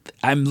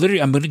I'm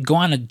going to go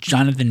on a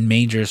Jonathan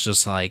Majors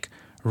just like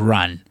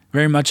run.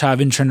 Very much how I've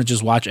been trying to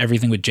just watch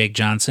everything with Jake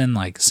Johnson.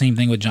 Like, same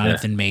thing with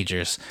Jonathan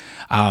Majors,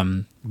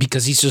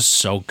 because he's just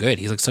so good.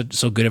 He's like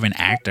so good of an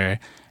actor.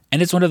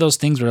 And it's one of those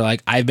things where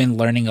like, I've been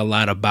learning a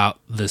lot about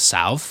the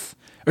South,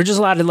 or just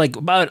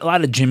about a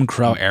lot of Jim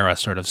Crow era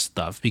sort of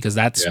stuff, because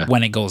that's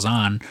when it goes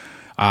on.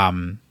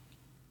 And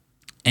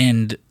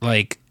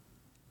like,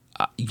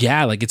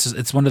 like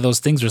it's one of those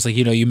things where it's like,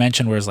 you know, you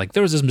mentioned where it's like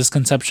there was this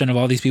misconception of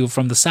all these people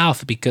from the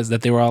South because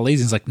that they were all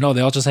lazy. It's like, no,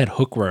 they all just had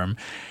hookworm,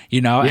 you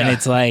know. And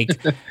it's like,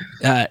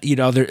 you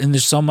know,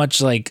 there's so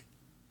much like,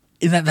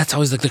 and that's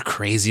always like the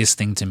craziest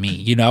thing to me,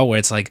 you know, where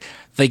it's like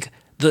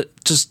the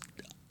just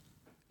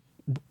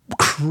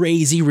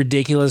crazy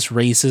ridiculous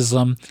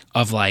racism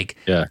of like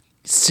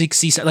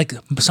 60, like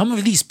some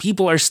of these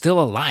people are still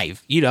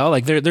alive, you know,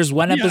 like there's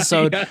one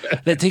episode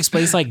that takes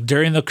place like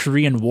during the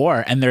Korean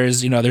War, and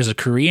there's a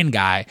Korean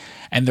guy,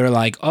 and they're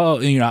like, oh,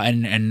 you know,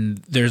 and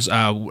there's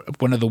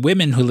one of the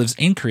women who lives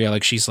in Korea,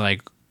 like, she's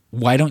like,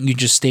 why don't you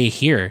just stay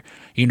here,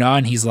 you know?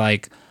 And he's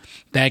like,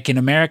 back in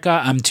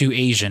America, I'm too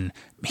Asian.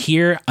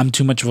 Here, I'm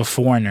too much of a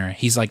foreigner.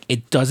 He's like,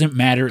 it doesn't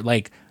matter,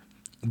 like,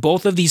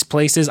 both of these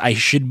places I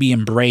should be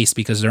embraced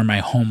because they're my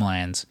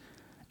homelands.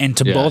 And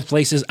to both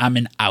places, I'm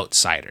an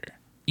outsider,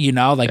 you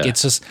know, like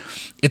it's just,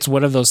 it's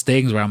one of those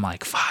things where I'm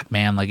like, fuck,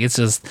 man, like, it's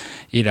just,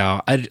 you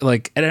know, I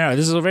don't know.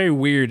 This is a very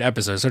weird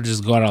episode. So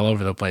just going all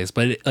over the place,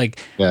 but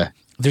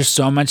there's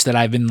so much that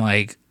I've been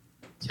like,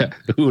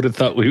 who would have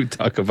thought we would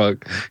talk about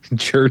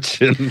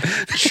church and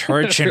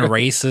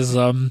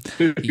racism?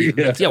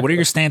 What are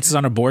your stances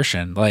on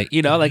abortion? Like,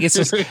 you know, like, it's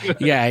just,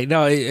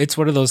 it's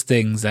one of those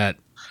things that,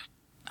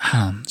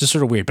 just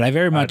sort of weird, but I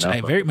very much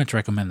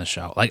recommend the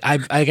show. Like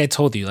I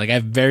told you, like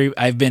I've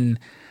been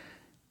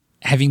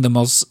having the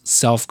most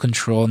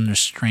self-control and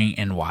restraint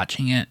in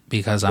watching it,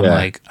 because I'm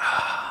like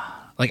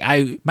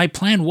Like my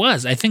plan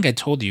was, I think I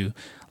told you,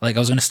 like I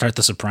was going to start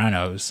The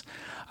Sopranos.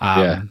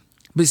 But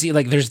see,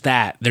 like there's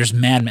Mad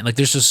Men. Like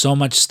there's just so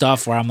much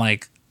stuff where I'm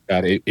like,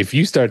 God, if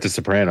you start The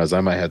Sopranos,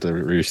 I might have to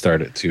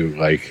restart it too.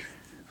 Like,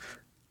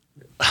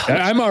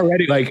 I'm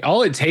already like,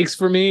 all it takes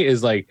for me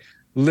is like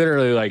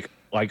literally like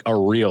a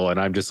reel, and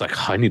I'm just like,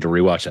 oh, I need to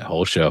rewatch that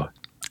whole show.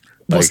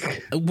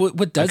 Like,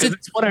 what does it?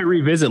 It's what I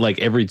revisit like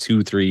every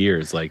 2-3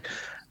 years. Like,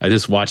 I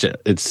just watch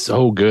it. It's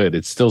so good.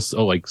 It's still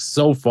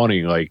so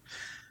funny. Like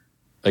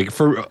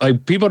for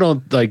like people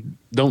don't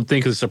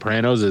think of The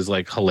Sopranos as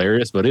like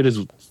hilarious, but it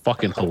is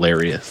fucking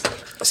hilarious.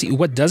 See,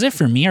 what does it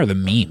for me are the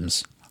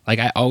memes. Like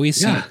I always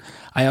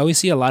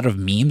see a lot of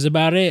memes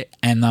about it,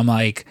 and I'm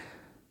like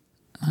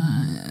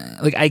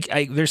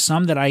I there's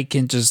some that I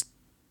can just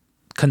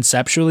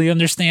conceptually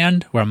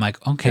understand where I'm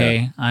like,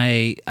 okay,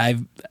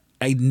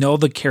 I know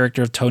the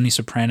character of Tony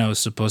Soprano is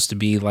supposed to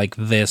be like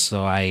this,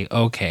 so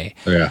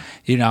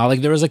you know,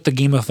 like there was like the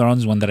Game of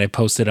Thrones one that I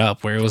posted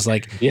up where it was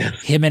like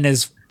him and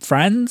his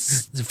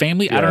friends,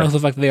 family. I don't know who the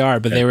fuck they are,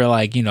 but they were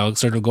like, you know,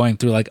 sort of going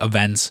through like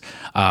events.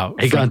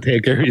 Aegon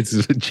Taker,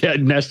 it's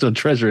national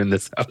treasure in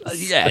this house.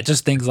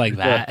 Just things like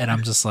that, and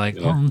I'm just like,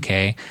 oh,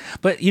 okay,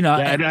 but you know,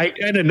 and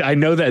I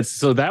know that.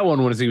 So that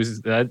one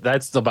was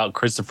that's about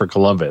Christopher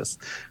Columbus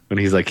when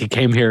he's like he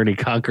came here and he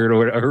conquered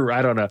or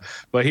I don't know,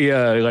 but he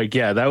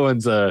that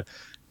one's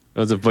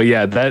but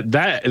yeah,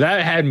 that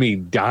had me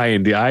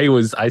dying.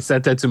 I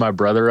sent that to my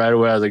brother right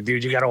away. I was like,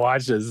 dude, you gotta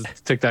watch this.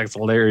 TikTok's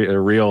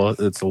hilarious,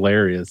 it's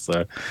hilarious.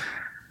 So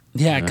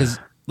yeah, because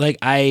like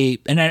I'd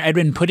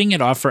been putting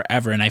it off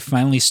forever, and I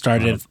finally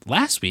started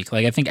last week.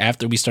 Like I think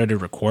after we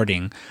started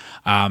recording,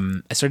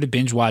 I started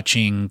binge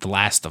watching The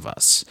Last of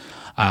Us,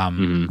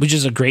 which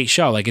is a great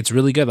show. Like it's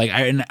really good. Like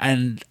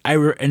and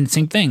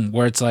same thing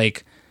where it's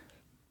like,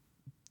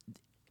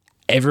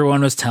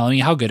 everyone was telling me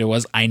how good it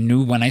was. I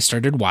knew when I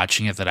started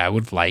watching it that I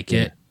would like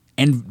it.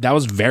 And that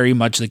was very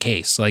much the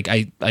case. Like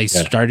I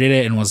started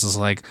it and was just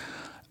like,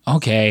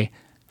 okay,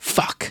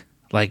 fuck.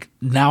 Like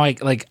now I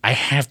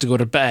have to go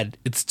to bed.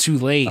 It's too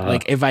late.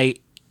 Like if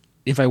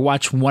I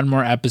watch one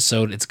more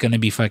episode, it's going to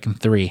be fucking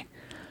 3.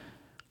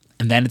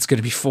 And then it's going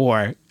to be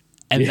 4.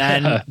 And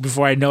then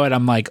before I know it,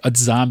 I'm like a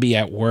zombie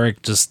at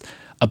work, just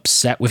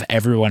upset with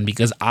everyone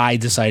because I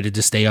decided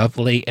to stay up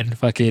late and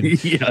fucking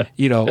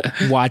you know,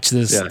 watch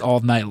this all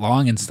night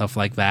long and stuff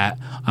like that.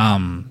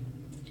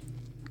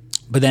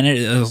 But then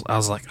I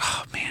was like,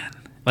 oh man,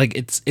 like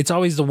it's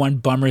always the one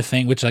bummer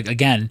thing, which like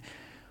again,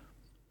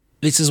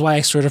 this is why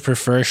I sort of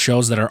prefer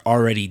shows that are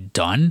already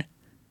done,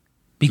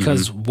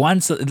 because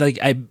once like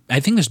I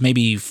think there's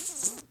maybe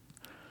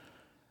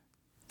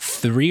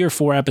 3 or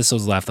 4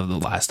 episodes left of The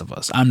Last of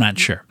Us. I'm not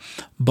sure,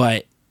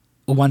 but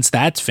once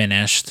that's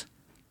finished,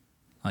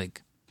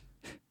 like,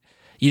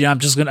 you know,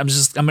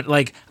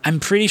 I'm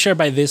pretty sure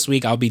by this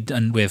week I'll be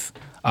done with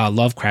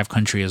Lovecraft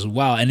Country as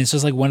well. And it's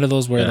just like one of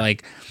those where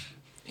like,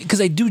 because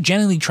I do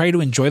generally try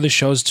to enjoy the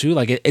shows too.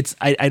 Like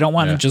I don't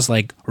want to just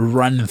like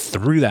run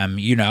through them,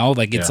 you know,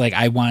 like it's like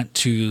I want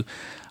to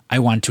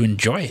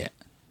enjoy it.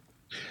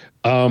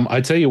 I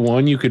tell you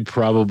one, you could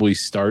probably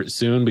start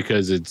soon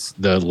because it's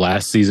the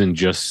last season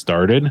just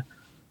started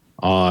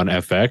on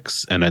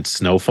FX, and it's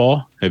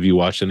Snowfall. Have you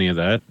watched any of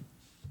that?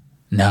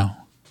 No.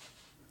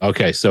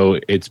 Okay, so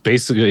it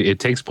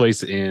takes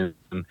place in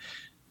the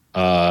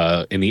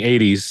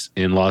 80s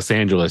in Los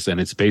Angeles, and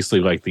it's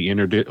basically like the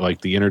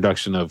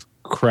introduction of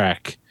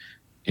crack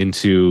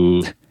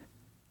into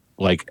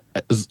like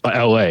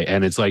LA,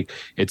 and it's like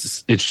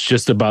it's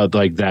just about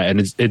like that, and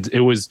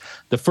it was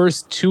the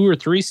first 2 or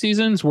 3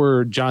 seasons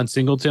where John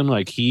Singleton,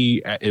 like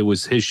it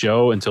was his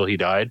show until he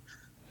died,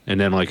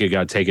 and then like it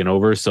got taken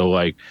over. So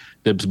like,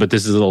 but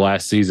this is the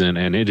last season,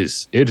 and it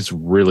is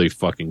really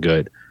fucking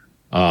good.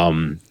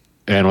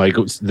 And like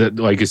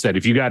I said,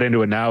 if you got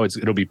into it now,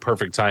 it'll be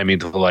perfect timing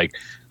to like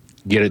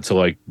get it to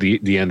like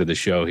the end of the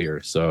show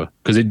here. So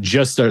because it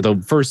just started,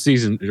 the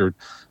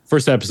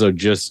first episode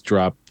just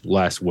dropped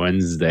last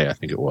Wednesday, I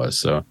think it was.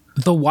 So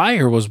The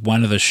Wire was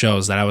one of the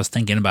shows that I was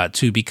thinking about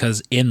too,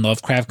 because in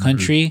Lovecraft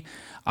Country,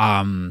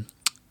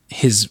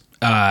 his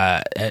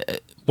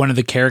one of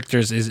the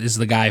characters is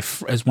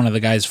one of the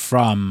guys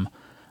from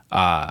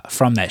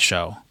that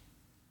show.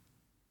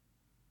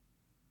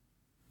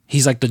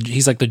 He's like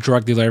the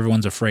drug dealer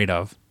everyone's afraid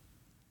of.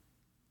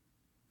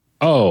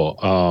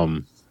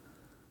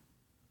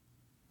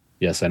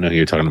 Yes, I know who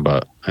you're talking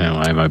about.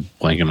 Why am I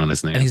blanking on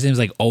his name? And his name's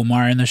like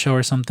Omar in the show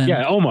or something.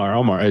 Yeah,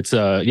 Omar. It's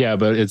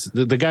but it's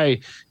the guy.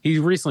 He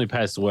recently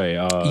passed away.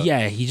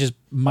 He just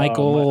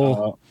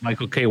Michael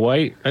K.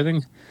 White, I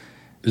think.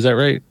 Is that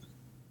right?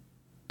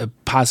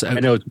 I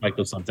know it's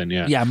Michael something.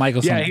 Yeah. Yeah,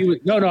 Michael. Yeah, something.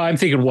 No, I'm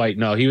thinking White.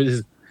 No, he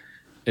was.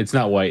 It's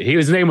not White.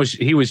 His name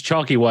was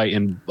Chalky White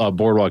in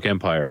Boardwalk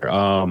Empire.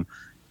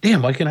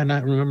 Damn, why can I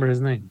not remember his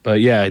name?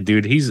 But yeah,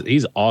 dude,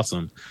 he's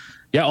awesome.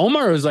 Yeah,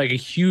 Omar was like a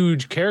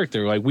huge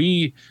character. Like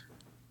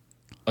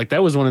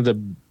that was one of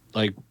the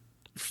like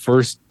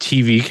first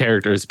TV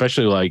characters,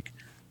 especially like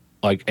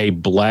a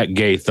black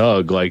gay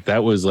thug. Like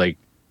that was like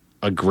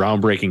a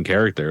groundbreaking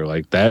character.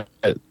 Like that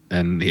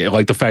and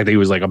like the fact that he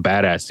was like a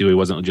badass too. He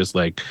wasn't just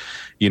like,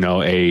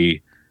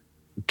 a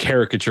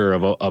caricature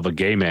of a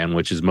gay man,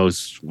 which is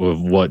most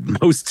of what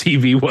most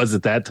TV was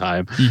at that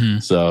time.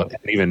 So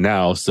even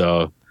now,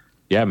 so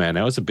yeah, man,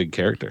 that was a big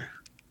character.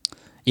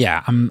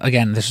 Yeah,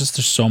 again, there's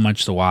so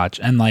much to watch,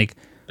 and like,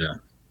 yeah,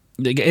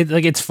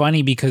 it's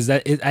funny because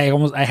I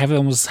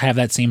almost have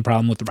that same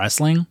problem with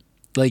wrestling.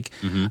 Like,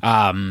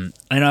 I know,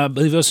 I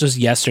believe it was just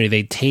yesterday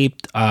they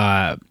taped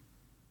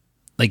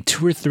like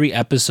 2 or 3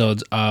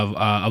 episodes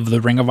of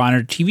the Ring of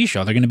Honor TV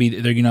show. They're gonna be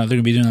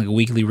doing like a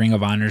weekly Ring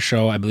of Honor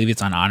show. I believe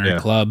it's on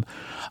Honor Club,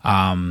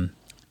 and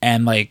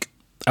like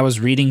I was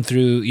reading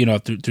through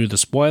through the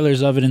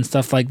spoilers of it and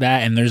stuff like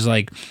that, and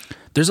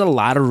there's a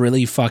lot of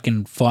really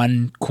fucking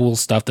fun, cool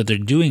stuff that they're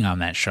doing on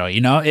that show.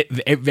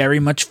 It very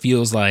much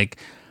feels like,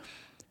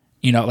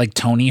 like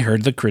Tony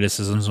heard the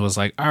criticisms, was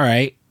like, all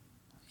right,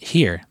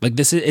 here, like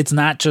it's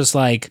not just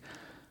like,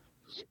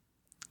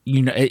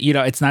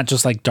 it's not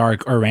just like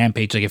Dark or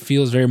Rampage. Like it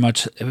feels like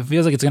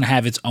it's going to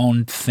have its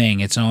own thing,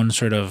 its own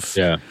sort of,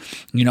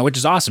 which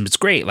is awesome. It's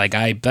great. Like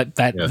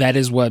that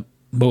is what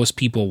most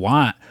people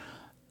want.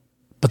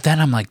 But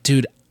then I'm like,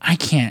 dude, I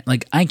can't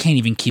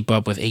even keep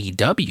up with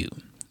AEW.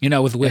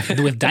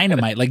 With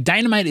Dynamite. Like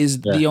Dynamite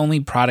is the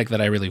only product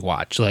that I really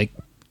watch. Like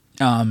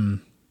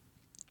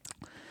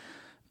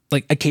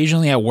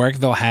occasionally at work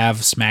they'll have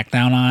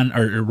SmackDown on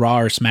or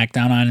Raw or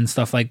SmackDown on and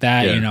stuff like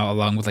that,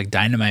 along with like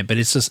Dynamite. But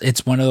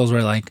it's one of those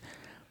where like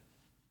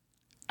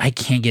I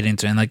can't get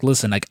into it. And like,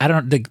 listen, like I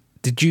don't like,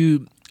 did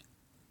you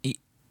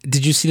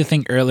see the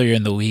thing earlier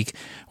in the week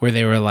where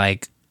they were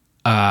like,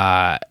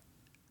 oh,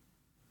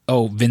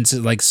 Vince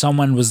is like,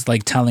 someone was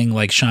like telling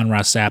like Sean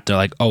Ross Sapp, they're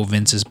like, oh,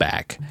 Vince is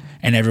back.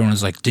 And everyone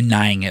was like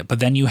denying it. But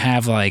then you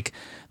have like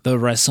the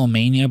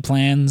WrestleMania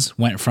plans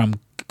went from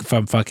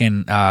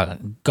fucking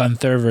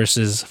Gunther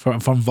versus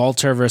from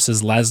Walter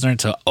versus Lesnar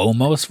to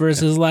Omos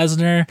versus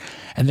Lesnar.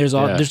 And there's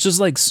just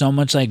like so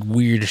much like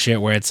weird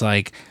shit where it's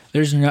like,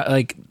 there's no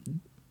like,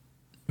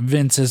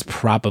 Vince is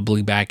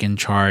probably back in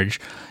charge.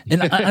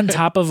 And on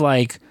top of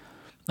like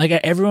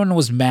everyone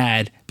was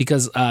mad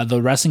because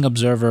the Wrestling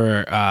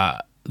Observer,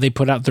 they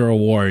put out their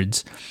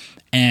awards,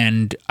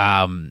 and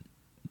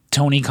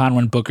Tony Khan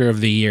won Booker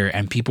of the Year,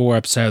 and people were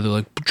upset. They're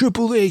like,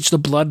 Triple H, the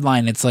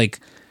Bloodline. It's like,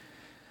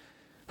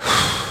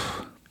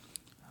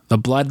 the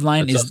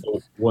Bloodline is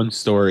one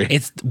story.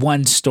 It's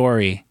one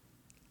story.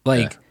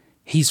 Like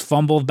he's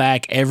fumbled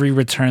back every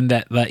return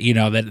that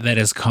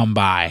has come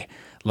by.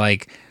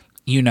 Like,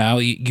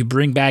 you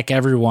bring back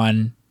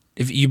everyone.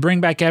 If you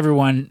bring back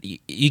everyone,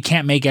 you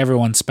can't make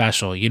everyone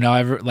special.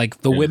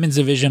 Like the women's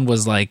division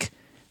was like,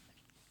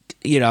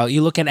 you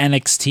look at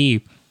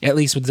NXT, at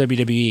least with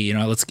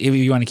WWE, if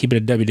you want to keep it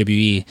at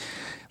WWE,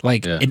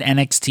 like in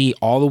NXT,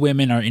 all the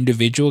women are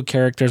individual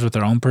characters with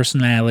their own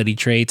personality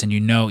traits, and you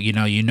know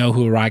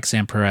who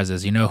Roxanne Perez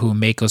is, you know who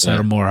Meiko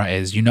Satomura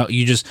is, you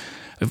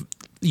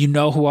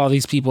know who all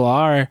these people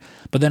are,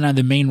 but then on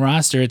the main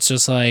roster, it's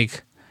just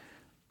like,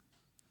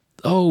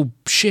 oh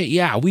shit,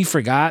 yeah, we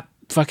forgot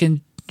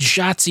fucking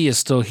Shotzi is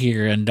still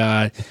here, and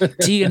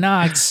Tegan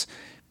Knox,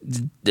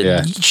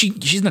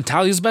 she's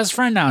Natalia's best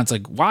friend now. It's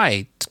like,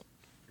 why?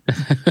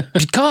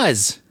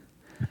 Because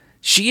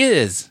she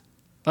is.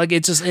 Like,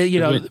 it's just,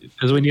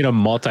 because we need a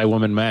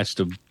multi-woman match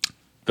to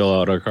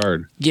fill out our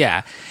card.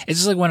 Yeah, it's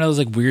just like one of those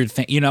like weird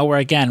things, where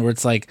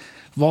it's like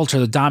Walter,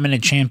 the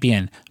dominant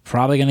champion,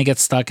 probably gonna get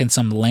stuck in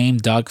some lame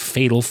duck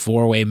fatal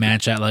 4-way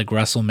match at like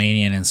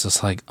WrestleMania, and it's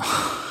just like,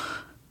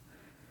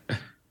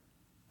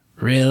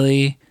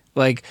 really,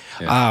 like,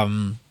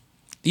 and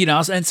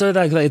so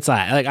like, it's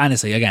like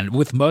honestly, again,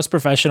 with most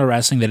professional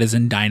wrestling that is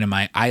in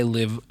Dynamite, I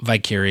live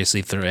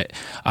vicariously through it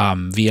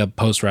via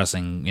post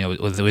wrestling,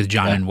 with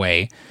John and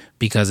Wai,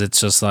 because it's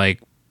just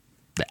like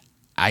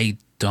I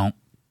don't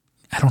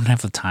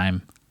have the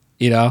time,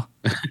 Yeah.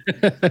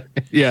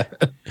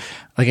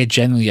 Like I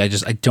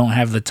don't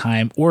have the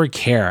time or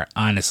care,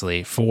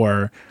 honestly,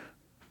 for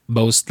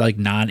most like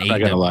non-AEW. I'm not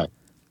gonna lie.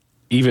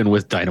 Even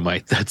with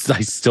Dynamite,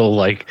 I still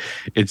like,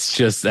 it's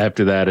just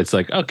after that, it's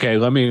like, okay,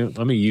 let me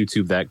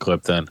YouTube that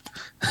clip then.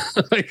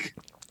 Like,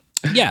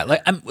 yeah,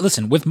 like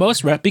listen, with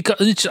most because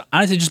it's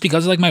honestly just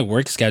because of like my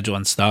work schedule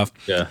and stuff.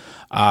 Yeah.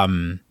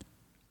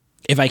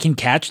 If I can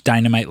catch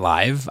Dynamite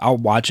live, I'll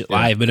watch it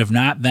live. But if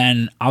not,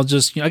 then I'll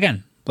just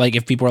again, like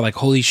if people are like,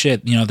 holy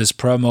shit, this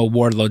promo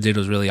Wardlow did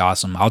was really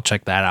awesome, I'll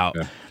check that out.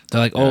 Yeah.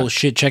 They're like, oh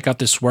shit, check out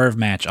this Swerve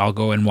match, I'll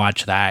go and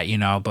watch that.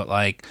 But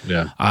like,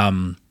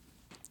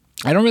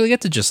 I don't really get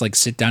to just like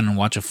sit down and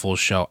watch a full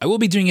show. I will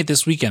be doing it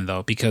this weekend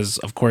though, because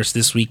of course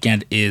this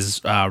weekend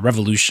is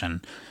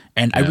Revolution,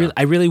 and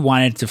I really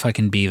wanted to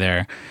fucking be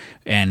there,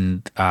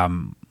 and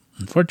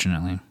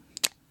unfortunately,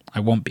 I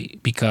won't be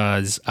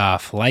because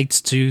flights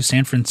to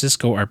San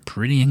Francisco are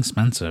pretty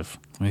expensive.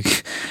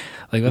 Like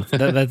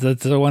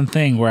that's the one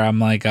thing where I'm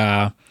like,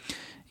 I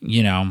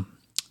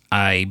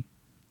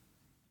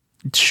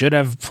should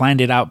have planned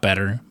it out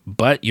better,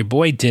 but your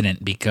boy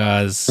didn't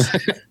because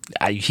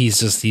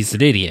he's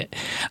an idiot.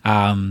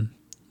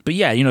 but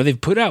yeah, you know, they've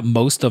put out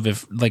most of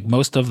it, like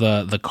most of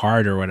the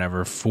card or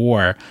whatever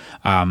for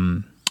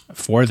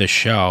the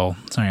show.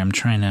 Sorry, I'm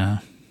trying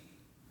to.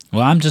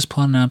 Well, I'm just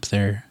pulling up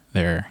their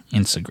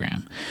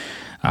Instagram.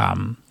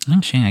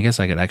 Actually, I guess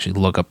I could actually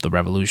look up the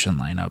Revolution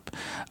lineup.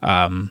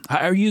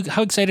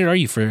 How excited are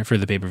you for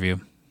the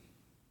pay-per-view?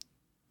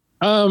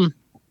 I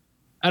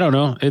don't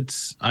know.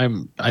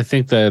 I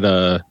think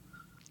that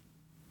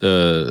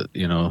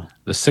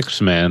the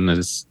sixth man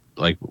is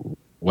like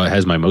what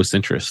has my most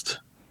interest.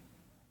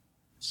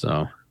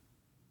 So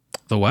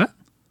the what?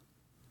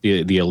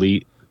 The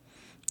Elite.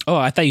 Oh,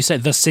 I thought you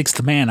said the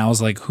sixth man. I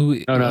was like,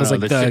 who? No, I was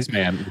like the sixth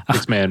man.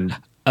 Sixth man.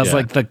 I was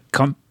like the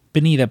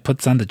company that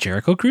puts on the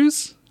Jericho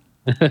Cruise.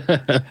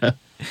 I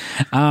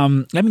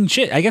mean,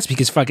 shit. I guess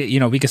because fuck it, you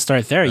know, we could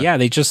start there. Yeah,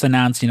 they just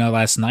announced, you know,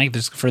 last night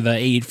for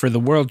the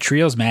World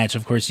Trios match.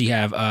 Of course, you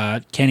have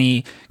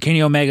Kenny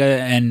Omega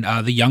and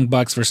the Young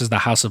Bucks versus the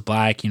House of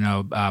Black. You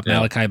know,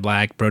 Malachi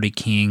Black, Brody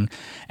King,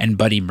 and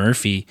Buddy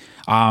Murphy.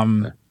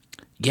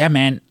 Yeah,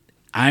 man.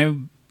 I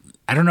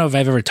don't know if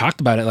I've ever talked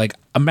about it. Like,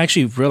 I'm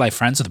actually real life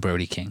friends with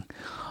Brody King.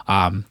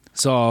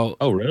 So.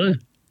 Oh, really?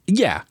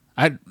 Yeah.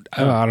 I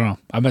don't know.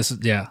 I don't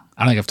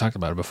think I've talked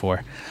about it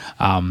before.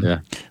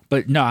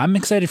 But no, I'm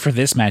excited for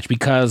this match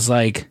because,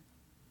 like,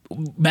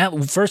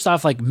 first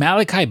off, like,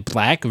 Malachi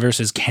Black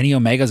versus Kenny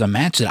Omega is a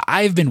match that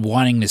I've been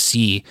wanting to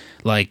see,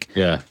 like,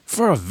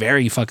 for a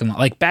very fucking,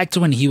 like, back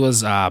to when he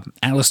was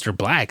Aleister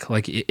Black,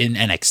 like, in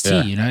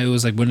NXT, you know? It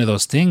was, like, one of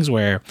those things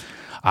where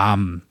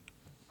I've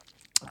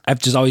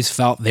just always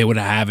felt they would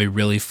have a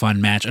really fun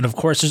match. And, of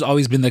course, there's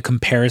always been the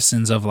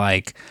comparisons of,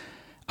 like,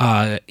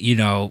 you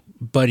know,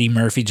 Buddy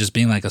Murphy just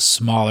being like a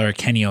smaller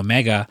Kenny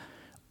Omega,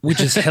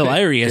 which is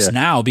hilarious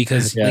now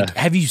because like,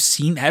 I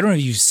don't know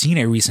if you've seen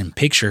a recent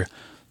picture.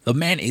 The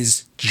man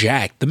is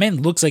jacked. The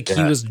man looks like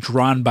he was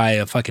drawn by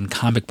a fucking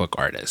comic book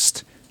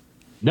artist.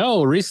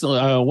 No, recently,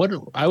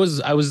 I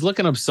was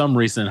looking up some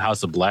recent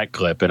House of Black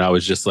clip and I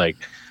was just like,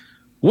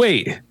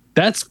 wait,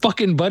 that's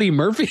fucking Buddy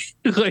Murphy?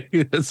 Like,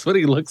 that's what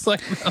he looks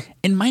like now?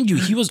 And mind you,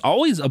 he was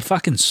always a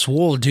fucking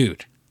swole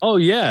dude. Oh,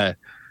 yeah.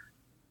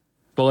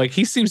 But like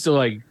he seems to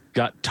like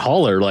got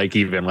taller, like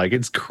even like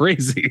it's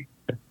crazy.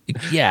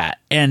 Yeah,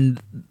 and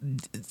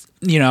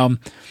you know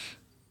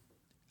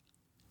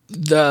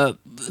the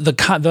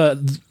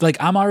like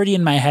I'm already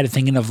in my head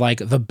thinking of like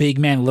the big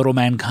man little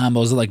man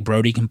combos that like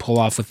Brody can pull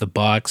off with the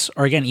Bucks,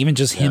 or again even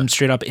just him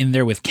straight up in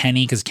there with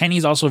Kenny, because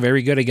Kenny's also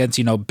very good against,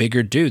 you know,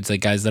 bigger dudes,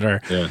 like guys that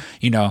are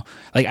you know,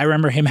 like I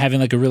remember him having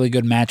like a really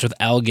good match with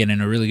Elgin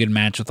and a really good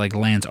match with like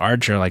Lance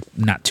Archer like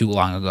not too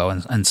long ago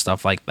and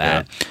stuff like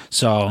that.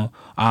 So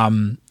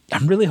I'm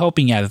really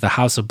hoping that the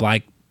House of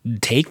Black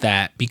take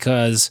that,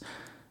 because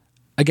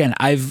again,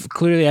 I've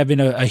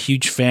been a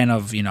huge fan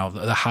of, you know,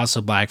 the House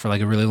of Black for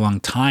like a really long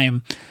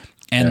time.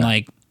 And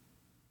like,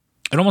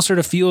 it almost sort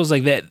of feels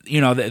like that, you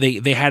know,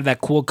 they had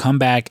that cool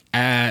comeback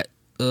at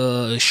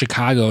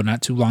Chicago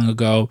not too long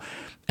ago,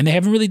 and they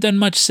haven't really done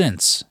much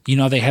since. You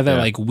know, they had that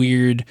like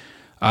weird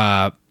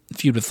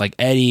feud with like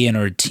Eddie and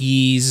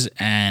Ortiz,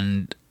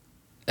 and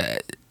I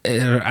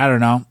don't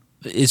know.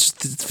 It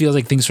feels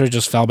like things sort of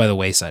just fell by the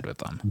wayside with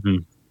them.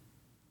 Mm-hmm.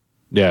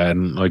 Yeah,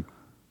 and like,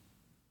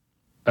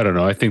 I don't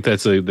know. I think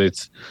it's a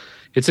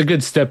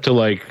good step to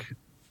like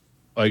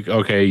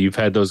okay, you've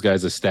had those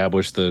guys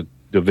establish the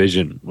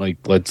division. Like,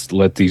 let's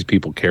let these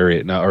people carry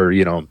it now, or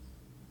you know,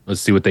 let's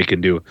see what they can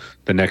do.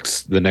 The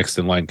next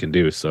in line can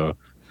do so.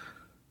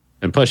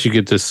 And plus, you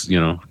get this. You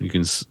know, you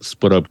can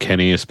split up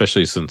Kenny,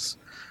 especially since,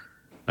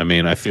 I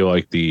mean, I feel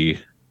like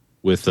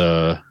with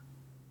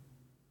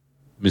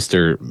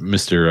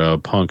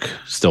Mr. Punk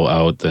still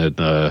out,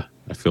 that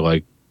I feel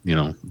like, you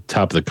know,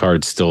 top of the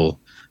card still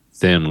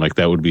thin. Like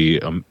that would be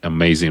an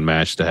amazing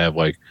match to have,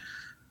 like,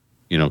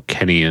 you know,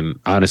 Kenny and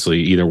honestly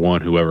either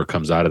one, whoever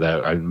comes out of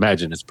that. I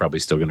imagine it's probably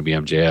still going to be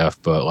MJF,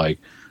 but like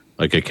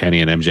a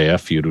Kenny and MJF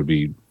feud would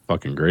be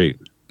fucking great.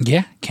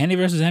 Yeah, Kenny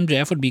versus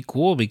MJF would be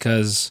cool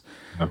because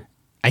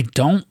I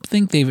don't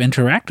think they've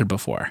interacted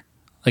before,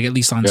 like at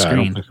least on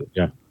screen.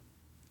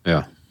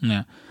 Yeah.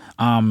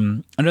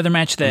 Another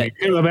match that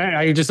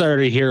I just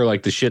already hear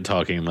like the shit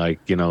talking, like,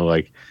 you know,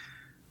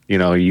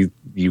 you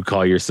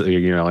call yourself,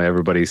 you know,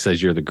 everybody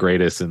says you're the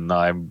greatest, and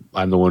I'm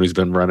the one who's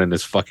been running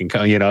this fucking,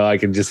 you know, I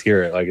can just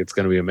hear it. Like, it's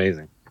going to be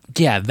amazing.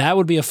 Yeah, that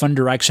would be a fun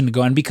direction to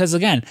go in, because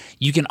again,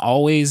 you can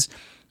always,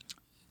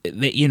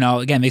 you know,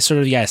 again, they sort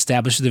of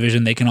establish the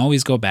division. They can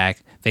always go back.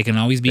 They can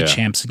always be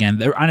champs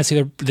again.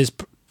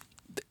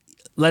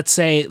 Let's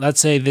say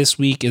this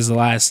week is the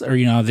last, or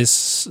you know,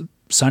 this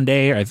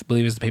Sunday, I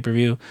believe is the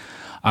pay-per-view,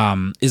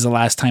 is the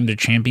last time they're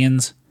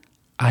champions.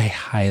 I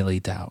highly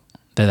doubt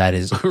that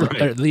is,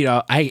 right. You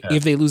know,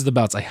 if they lose the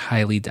belts, I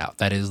highly doubt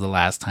that is the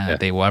last time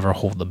that they will ever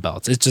hold the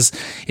belts. It's just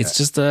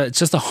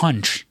a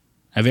hunch,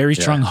 a very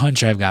strong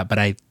hunch I've got, but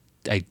I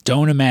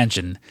don't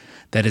imagine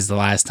that is the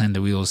last time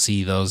that we will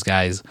see those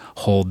guys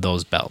hold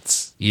those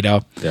belts, you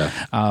know? Yeah.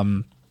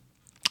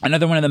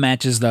 Another one of the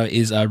matches, though,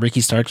 is Ricky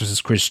Starks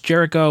versus Chris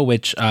Jericho,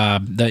 which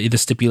the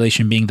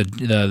stipulation being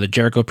the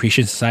Jericho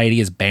Appreciation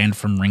Society is banned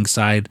from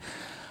ringside.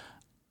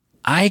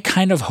 I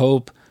kind of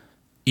hope,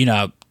 you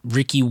know,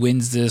 Ricky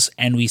wins this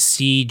and we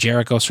see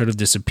Jericho sort of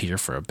disappear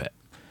for a bit.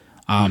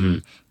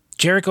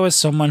 Jericho is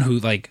someone who,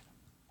 like,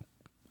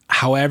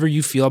 however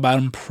you feel about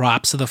him,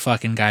 props to the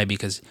fucking guy,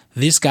 because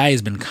this guy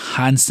has been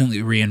constantly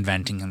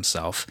reinventing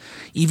himself.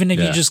 Even if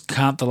you just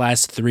count the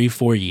last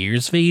 3-4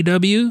 years of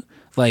AEW,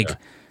 like,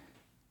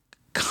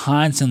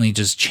 constantly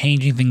just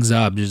changing things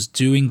up, just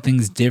doing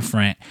things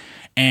different.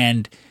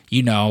 And,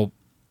 you know,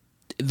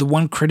 the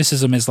one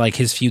criticism is, like,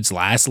 his feuds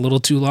last a little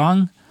too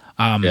long.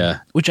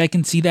 Which I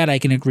can see that. I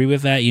can agree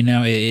with that. You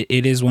know,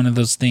 it is one of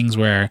those things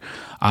where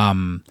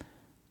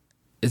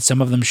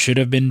some of them should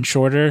have been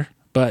shorter,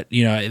 but,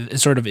 you know, it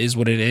sort of is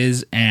what it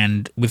is.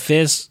 And with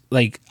this,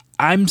 like,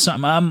 I'm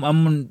someone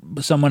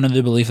of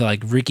the belief that,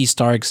 like, Ricky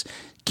Starks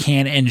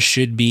can and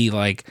should be,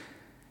 like,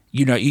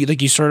 you know,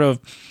 you sort of,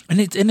 and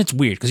it's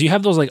weird because you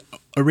have those, like,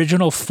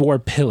 original 4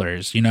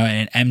 pillars, you know,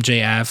 and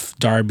MJF,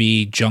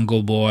 Darby,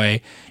 Jungle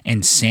Boy,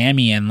 and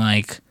Sammy, and,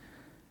 like,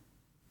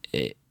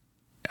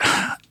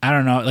 I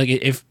don't know, like,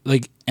 if,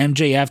 like,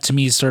 MJF to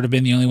me has sort of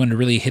been the only one to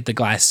really hit the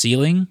glass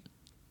ceiling,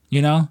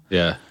 you know?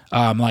 Yeah.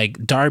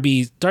 Like,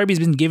 Darby's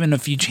been given a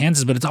few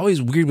chances, but it's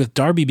always weird with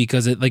Darby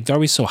because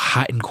Darby's so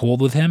hot and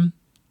cold with him.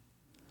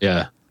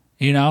 Yeah.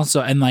 You know? So,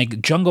 and,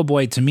 like, Jungle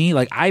Boy to me,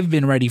 like, I've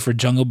been ready for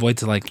Jungle Boy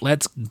to, like,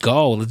 let's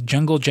go. Let's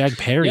Jungle Jack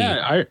Perry.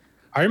 Yeah,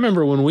 I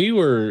remember when we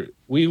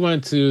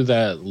went to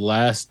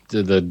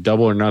the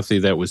Double or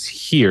Nothing that was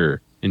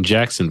here in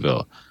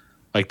Jacksonville.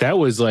 Like, that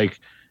was like,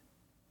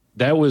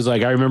 I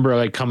remember,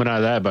 like, coming out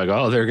of that, like,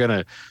 oh,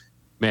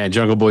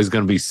 Jungle Boy's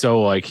going to be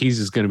so, like, he's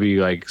just going to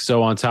be, like,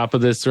 so on top of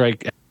this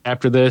right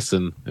after this.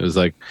 And it was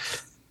like,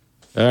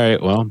 all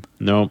right, well,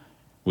 no,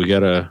 we got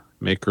to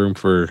make room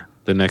for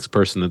the next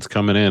person that's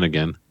coming in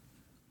again.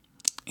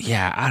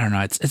 Yeah, I don't know.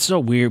 It's so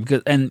weird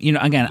because, and, you know,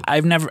 again,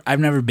 I've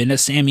never been a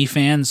Sammy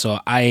fan, so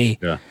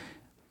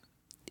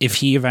if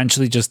he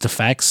eventually just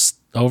defects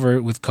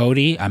over with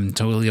Cody, I'm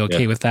totally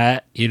okay with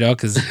that, you know,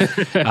 because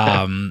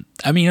I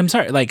mean, I'm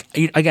sorry, like,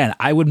 again,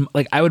 I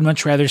would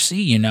much rather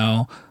see, you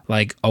know,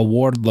 like a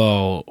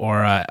Wardlow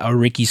or a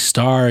Ricky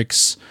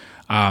Starks,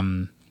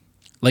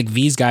 like,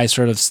 these guys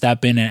sort of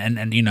step in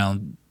and you know,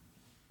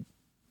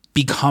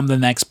 become the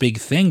next big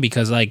thing,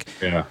 because, like,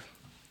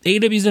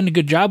 AEW's done a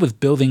good job with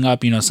building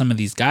up, you know, some of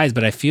these guys,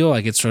 but I feel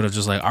like it's sort of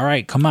just like, all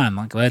right, come on,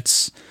 like,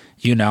 let's,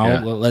 you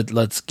know,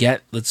 let's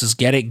just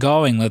get it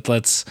going.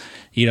 Let's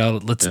you know,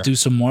 let's do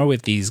some more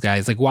with these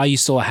guys. Like, while you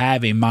still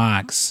have a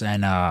Mox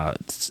and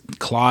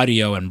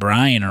Claudio and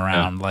Brian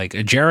around, like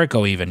a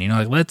Jericho even, you know,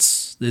 like,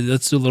 let's do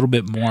a little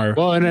bit more.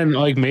 Well, and then,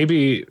 like,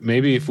 maybe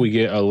if we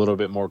get a little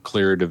bit more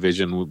clear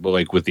division,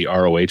 like with the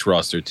ROH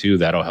roster too,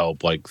 that'll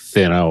help, like,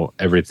 thin out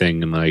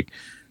everything and, like,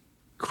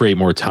 create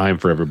more time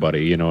for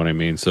everybody, you know what I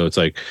mean? So it's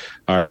like,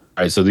 all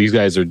right, so these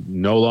guys are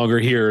no longer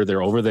here,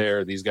 they're over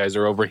there, these guys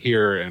are over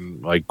here,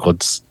 and, like,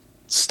 let's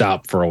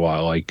stop for a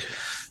while, like,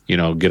 you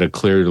know, get a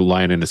clear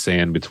line in the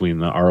sand between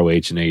the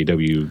ROH and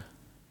AEW,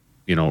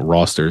 you know,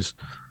 rosters.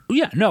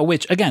 Yeah, no,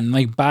 which, again,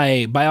 like,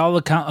 by all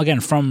account,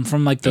 again, from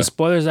like the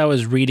spoilers I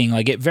was reading,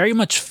 like, it very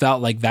much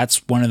felt like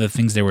that's one of the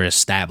things they were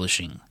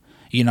establishing,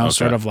 you know,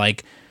 sort of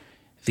like,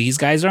 these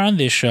guys are on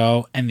this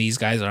show and these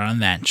guys are on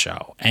that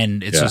show.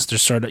 And it's just, they're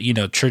sort of, you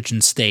know, church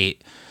and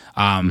state.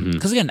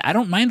 Because, again, I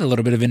don't mind a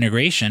little bit of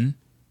integration.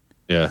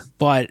 Yeah.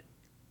 But,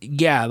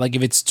 yeah, like,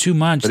 if it's too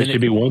much. But it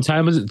could be one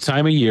time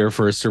a year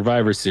for a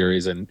Survivor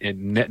Series, and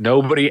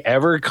nobody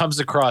ever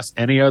comes across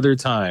any other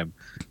time,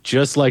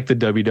 just like the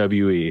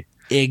WWE.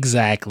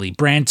 Exactly.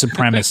 Brand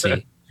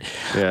supremacy.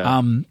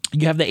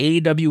 You have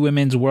the AEW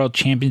Women's World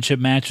Championship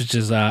match, which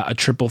is a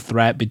triple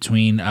threat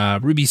between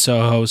Ruby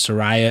Soho,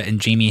 Saraya,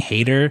 and Jamie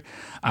Hayter.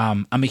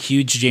 I'm a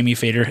huge Jamie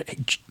Hayter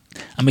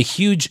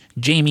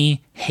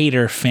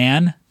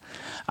fan,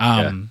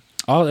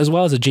 as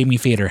well as a Jamie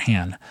Hayter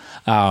fan.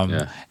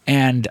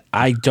 And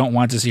I don't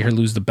want to see her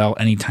lose the belt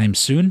anytime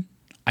soon.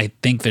 I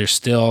think there's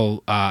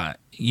still,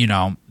 you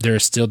know,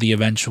 there's still the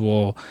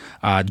eventual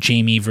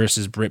Jamie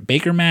versus Britt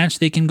Baker match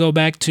they can go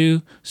back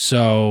to.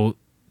 So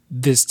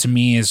this, to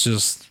me, is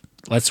just,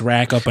 let's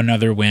rack up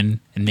another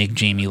win and make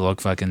Jamie look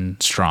fucking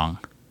strong.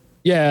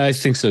 Yeah, I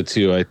think so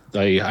too.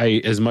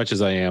 I as much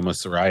as I am a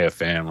Saraya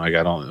fan, like,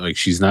 I don't, like,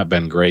 she's not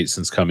been great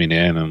since coming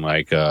in, and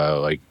like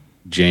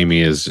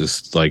Jamie is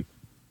just, like,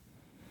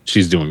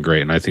 she's doing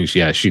great, and I think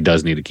she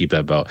does need to keep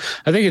that belt.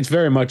 I think it's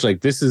very much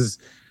like this is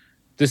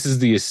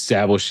the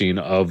establishing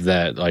of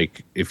that.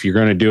 Like, if you're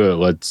gonna do it,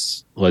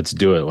 let's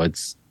do it.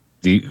 Let's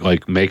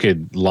make a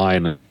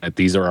line that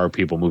these are our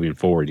people moving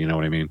forward. You know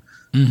what I mean?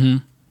 Mm-hmm.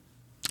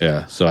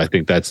 Yeah. So I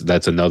think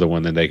that's another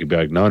one that they could be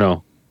like,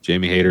 no,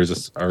 Jamie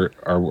Hayter's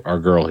our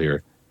girl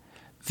here.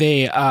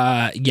 They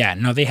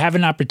they have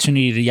an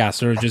opportunity to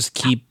sort of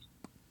just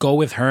go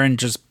with her and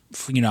just,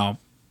 you know,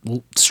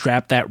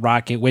 strap that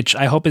rocket, which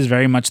I hope is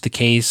very much the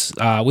case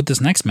with this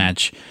next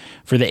match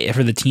for the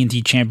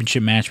TNT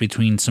Championship match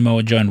between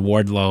Samoa Joe and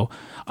Wardlow.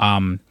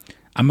 I'm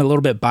a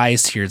little bit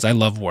biased here, as I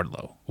love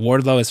Wardlow.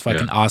 Wardlow is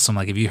fucking awesome.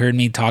 Like, if you heard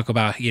me talk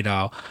about, you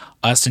know,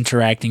 us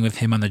interacting with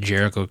him on the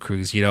Jericho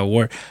cruise, you know,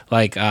 we're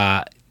like,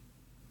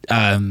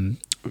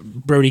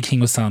 Brody King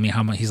was telling me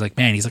how much he's like,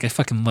 man, he's like, I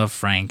fucking love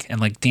Frank, and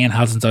like Dan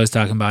Housen's always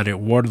talking about it.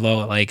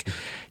 Wardlow, like,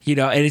 you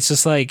know, and it's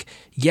just like,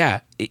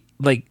 yeah,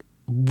 like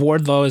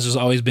Wardlow has just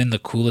always been the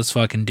coolest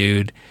fucking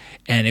dude,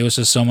 and it was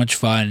just so much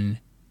fun,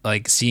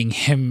 like seeing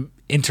him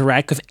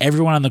interact with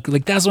everyone on the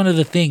like. That's one of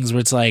the things where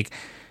it's like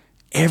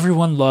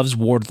everyone loves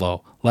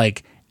Wardlow,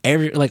 like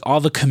all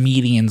the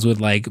comedians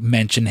would like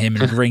mention him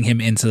and bring him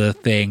into the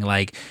thing.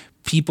 Like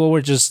people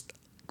were just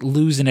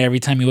losing every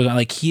time he was on.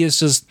 Like he is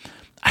just,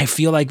 I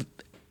feel like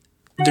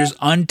there's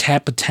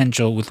untapped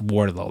potential with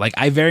Wardlow. Like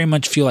I very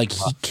much feel like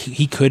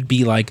he could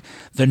be like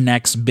the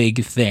next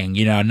big thing,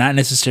 you know, not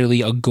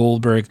necessarily a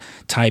Goldberg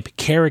type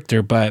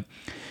character, but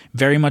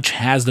very much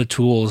has the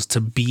tools to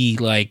be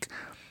like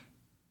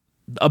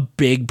a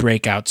big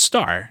breakout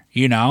star,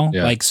 you know,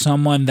 like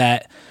someone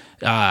that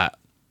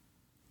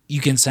you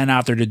can send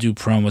out there to do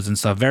promos and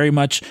stuff. Very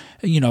much,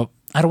 you know,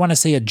 I don't want to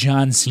say a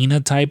John Cena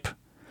type,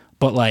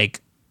 but like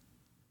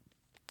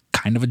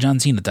kind of a John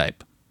Cena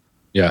type.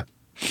 Yeah.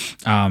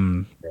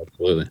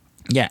 Absolutely.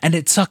 Yeah, and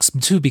it sucks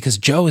too because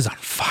Joe is on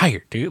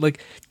fire, dude.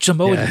 Like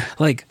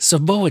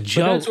Samoa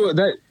Joe.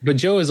 But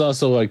Joe is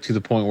also like to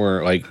the point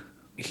where like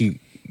he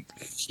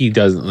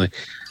doesn't like,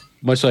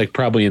 much like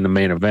probably in the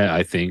main event.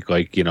 I think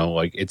like, you know,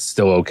 like it's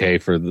still okay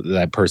for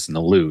that person to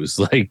lose.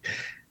 Like,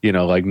 you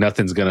know, like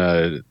nothing's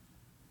gonna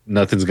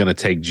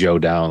take Joe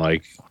down.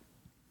 Like,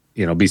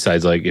 you know,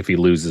 besides like if he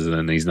loses and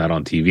then he's not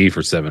on TV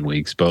for 7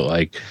 weeks. But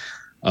like,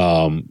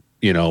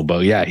 you know,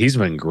 but yeah, he's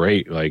been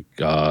great. Like,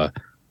 but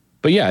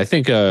yeah, I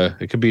think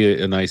it could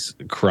be a nice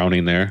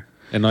crowning there.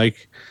 And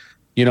like,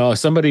 you know,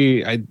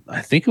 somebody, I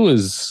think it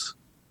was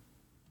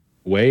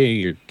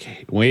Way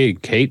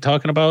Kate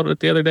talking about it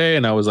the other day,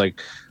 and I was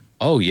like,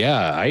 oh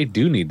yeah, I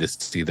do need to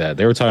see that.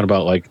 They were talking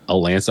about like a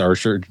Lance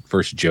Archer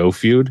versus Joe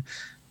feud,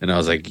 and I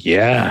was like,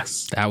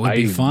 yes, that would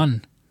be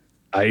fun.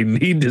 I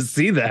need to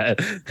see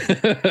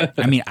that.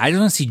 I mean, I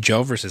don't see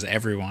Joe versus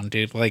everyone,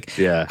 dude. Like,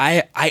 yeah,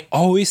 I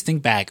always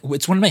think back.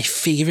 It's one of my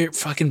favorite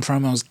fucking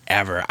promos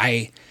ever.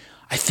 I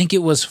think it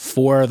was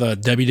for the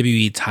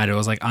WWE title. It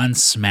was like on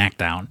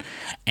SmackDown,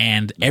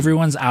 and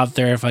everyone's out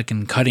there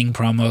fucking cutting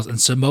promos, and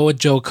Samoa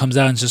Joe comes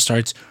out and just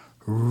starts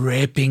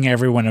ripping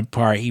everyone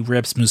apart. He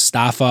rips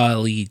Mustafa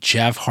Ali,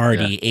 Jeff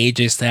Hardy,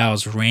 AJ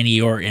Styles,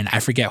 Randy Orton. I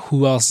forget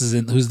who else is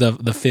in. Who's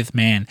the fifth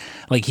man?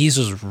 Like he's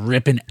just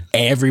ripping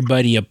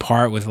everybody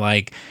apart with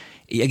like,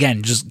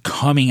 again, just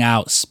coming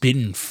out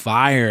spitting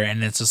fire,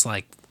 and it's just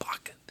like,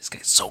 fuck, this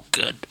guy's so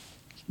good.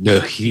 No,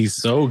 he's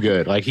so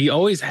good. Like he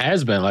always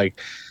has been. Like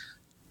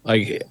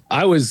I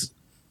was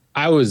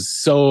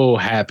so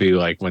happy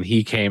like when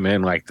he came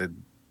in like to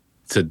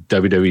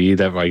WWE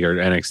that like or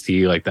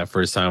NXT like that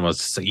first time. I was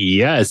just like,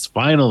 yes,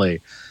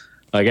 finally.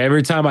 Like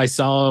every time I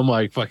saw him,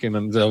 like fucking,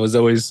 I was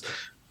always,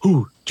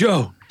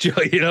 Joe,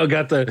 you know,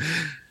 got the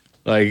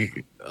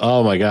like,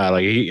 oh my god,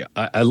 like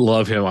I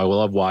love him. I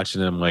love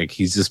watching him. Like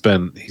he's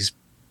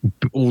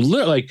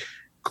like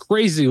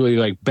crazily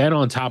like been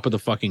on top of the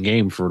fucking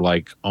game for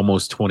like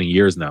almost 20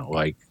 years now.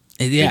 Like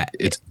yeah,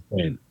 it's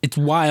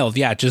wild.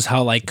 Yeah, just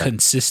how like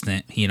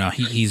consistent, you know,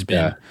 he's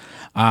been.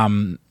 Yeah.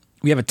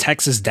 We have a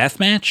Texas death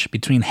match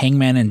between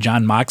Hangman and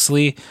Jon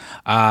Moxley.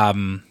 I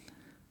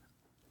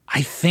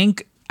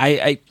think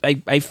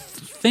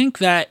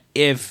that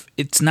if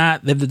it's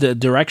not the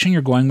direction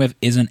you're going with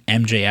isn't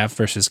MJF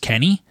versus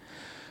Kenny,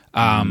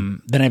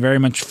 then I very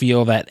much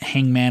feel that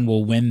Hangman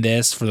will win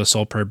this for the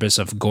sole purpose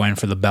of going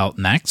for the belt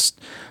next.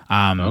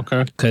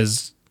 Okay.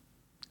 Because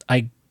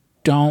I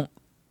don't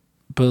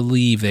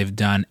believe they've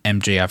done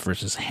MJF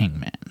versus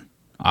Hangman.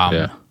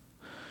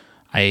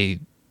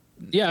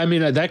 Yeah, I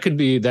mean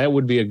that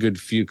would be a good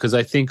feud because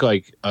I think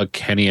like a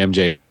Kenny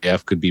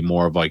MJF could be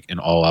more of like an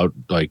all out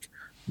like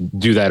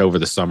do that over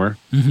the summer.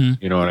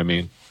 Mm-hmm. You know what I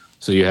mean?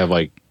 So you have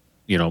like,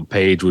 you know,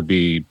 Paige would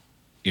be,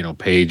 you know,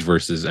 Paige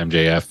versus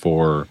MJF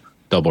for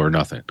Double or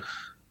Nothing.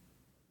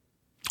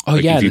 Oh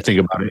like yeah, if you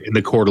think about it in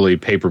the quarterly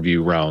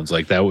pay-per-view rounds,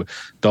 like that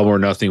Double or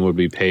Nothing would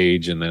be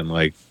Paige, and then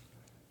like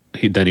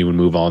he would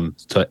move on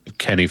to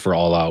Kenny for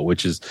All Out,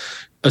 which is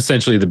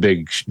essentially the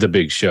big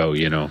show,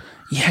 you know.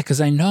 Yeah,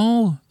 because I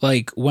know,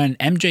 like, when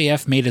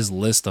MJF made his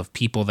list of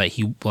people that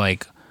he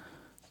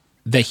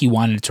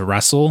wanted to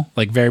wrestle,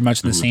 like, very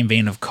much in the same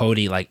vein of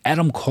Cody, like,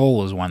 Adam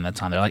Cole is one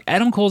that's on there. Like,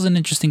 Adam Cole's an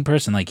interesting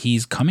person. Like,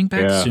 he's coming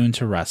back soon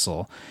to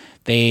wrestle.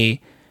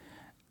 They,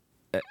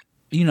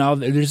 you know,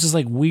 there's this,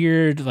 like,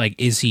 weird, like,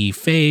 is he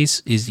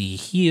face? Is he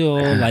heel?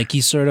 Like,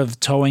 he's sort of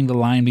towing the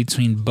line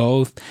between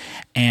both.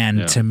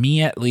 And to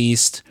me, at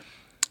least...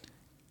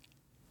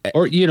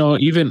 Or, you know,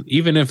 even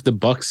if the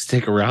Bucks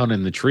stick around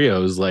in the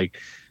trios, like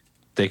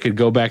they could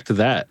go back to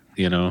that,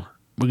 you know?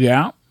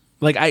 Yeah.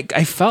 Like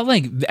I felt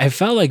like, I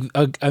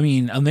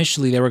mean,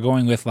 initially they were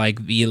going with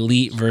like the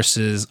Elite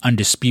versus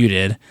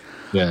Undisputed.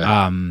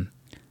 Yeah. And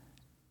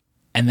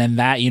then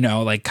that, you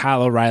know, like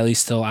Kyle O'Reilly's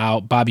still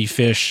out. Bobby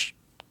fished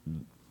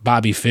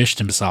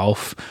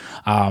himself.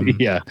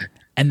 Yeah.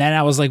 And then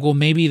I was like, well,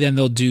 maybe then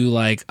they'll do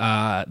like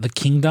the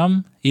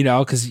Kingdom, you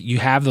know, because you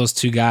have those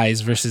two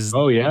guys versus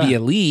the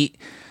Elite.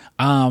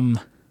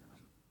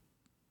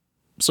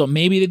 So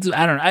maybe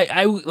I don't know.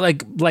 I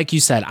like you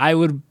said, I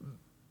would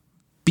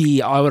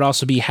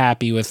also be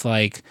happy with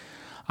like,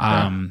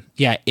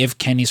 if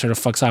Kenny sort of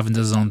fucks off and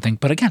does his own thing.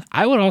 But again,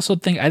 I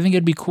think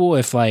it'd be cool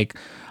if like,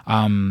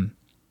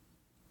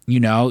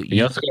 you also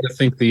got to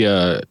think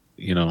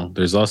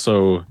there's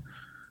also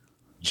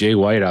Jay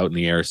White out in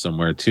the air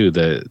somewhere too,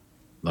 that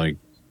like,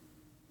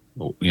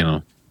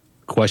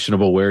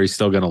 questionable where he's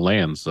still going to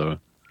land. So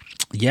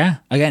yeah,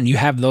 again, you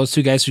have those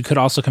two guys who could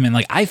also come in.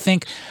 Like, I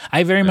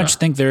very much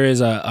think there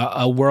is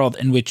a world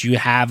in which you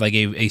have like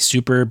a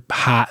super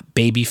hot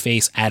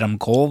babyface Adam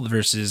Cole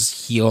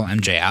versus heel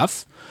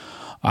MJF.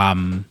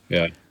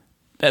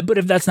 But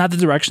if that's not the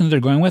direction that they're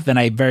going with, then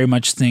I very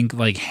much think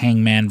like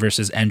Hangman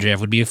versus MJF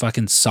would be a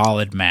fucking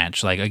solid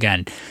match. Like,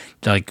 again,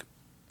 like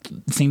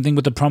same thing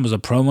with the promos. The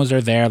promos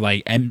are there.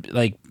 Like, and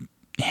like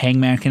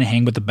Hangman can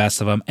hang with the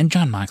best of them, and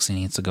Jon Moxley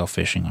needs to go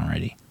fishing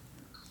already.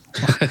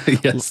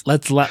 Yes.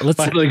 Let's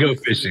finally go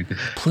fishing.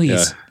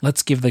 Please,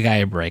 let's give the guy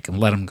a break and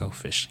let him go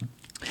fishing.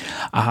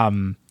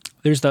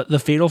 There's the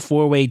Fatal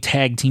 4-Way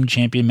Tag Team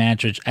Champion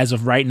match, which as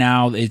of right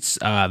now, it's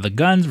the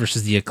Guns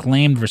versus the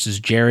Acclaimed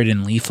versus Jared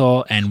and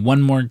Lethal, and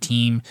one more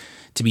team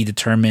to be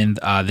determined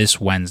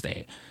this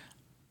Wednesday.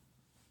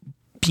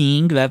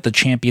 Being that the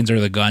champions are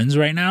the Guns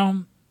right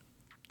now,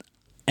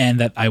 and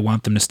that I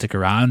want them to stick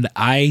around,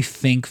 I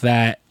think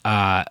that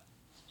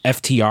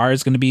FTR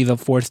is going to be the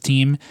fourth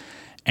team.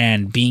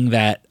 And being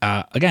that,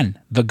 again,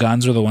 the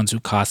Guns are the ones who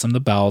cost them the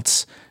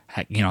belts,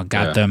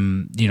 got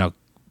them,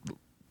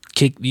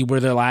 were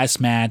their last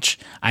match.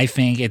 I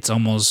think it's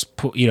almost,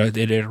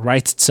 it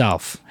writes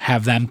itself.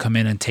 Have them come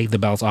in and take the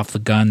belts off the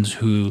Guns,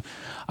 who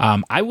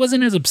I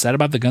wasn't as upset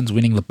about the Guns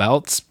winning the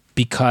belts,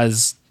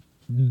 because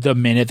the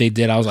minute they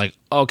did, I was like,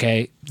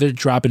 okay, they're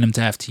dropping them to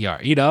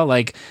FTR.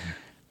 Like,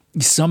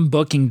 some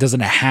booking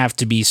doesn't have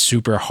to be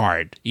super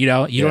hard.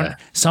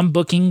 Some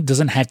booking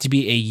doesn't have to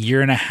be a 1.5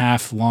 year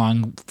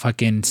long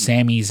fucking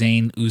Sami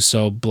Zayn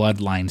Uso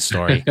bloodline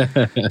story.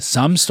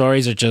 Some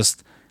stories are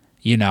just,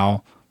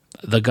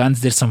 the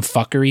Guns did some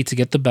fuckery to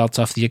get the belts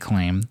off the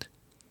Acclaimed.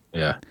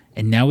 Yeah.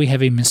 And now we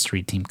have a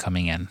mystery team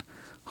coming in.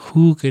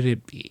 Who could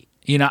it be?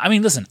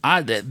 Listen,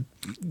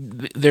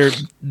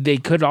 they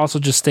could also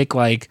just stick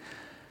like,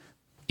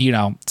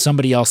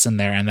 somebody else in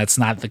there, and that's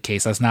not the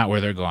case. That's not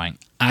where they're going.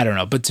 I don't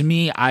know. But to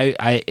me,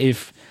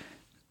 if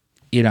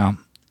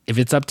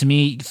it's up to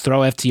me, throw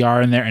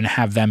FTR in there and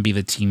have them be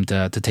the team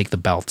to take the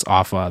belts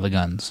off the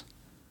Guns.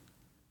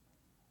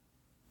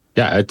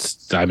 Yeah,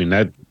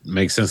 that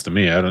makes sense to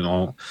me. I don't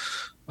know.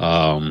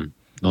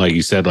 Like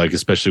you said, like,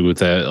 especially with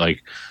that,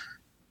 like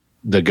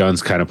the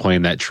Guns kind of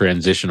playing that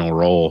transitional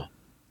role,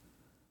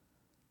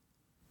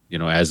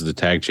 as the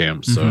tag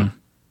champs. So,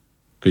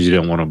 because you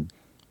didn't want to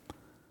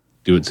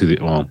do it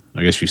to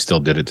I guess you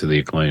still did it to the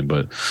Acclaim,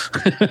 but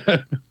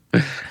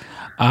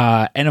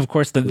and of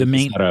course the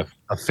main, it's not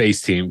a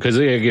face team, because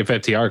if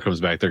FTR comes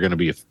back, they're going to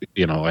be,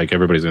 like,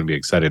 everybody's going to be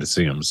excited to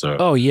see them. So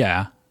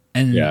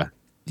and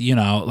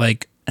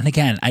like, and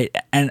again,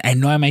 I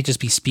know I might just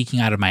be speaking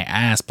out of my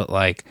ass, but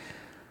like,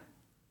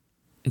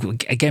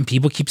 again,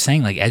 people keep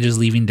saying like Edge is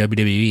leaving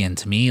WWE, and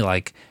to me,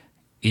 like,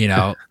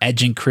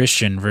 Edge and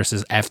Christian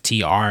versus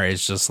FTR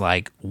is just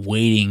like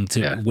waiting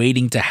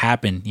to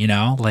happen.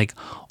 Like,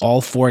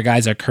 all four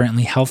guys are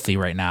currently healthy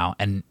right now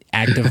and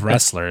active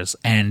wrestlers,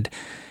 and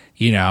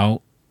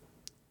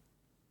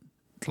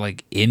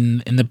like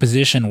in the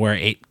position where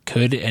it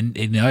could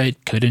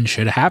and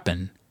should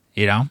happen.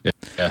 Yeah.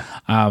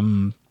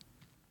 And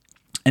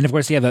of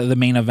course, the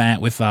main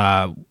event with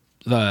for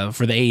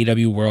the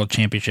AEW World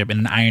Championship in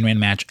an Iron Man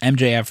match,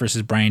 MJF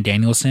versus Bryan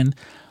Danielson.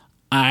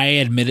 I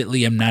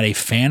admittedly am not a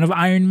fan of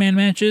Iron Man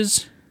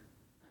matches,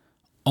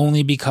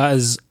 only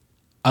because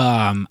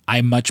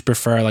I much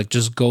prefer, like,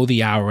 just go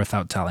the hour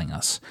without telling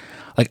us.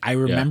 Like, I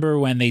remember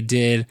when they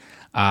did,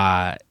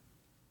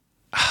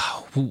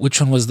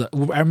 which one was I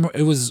remember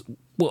it was,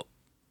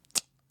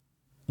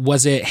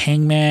 was it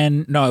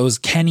Hangman? No, it was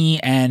Kenny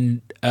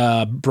and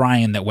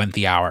Bryan that went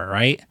the hour,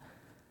 right?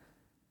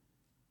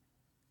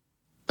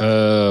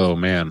 Oh,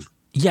 man.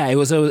 Yeah, it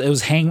was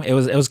Kenny. It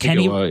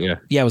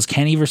was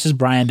Kenny versus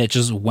Bryan that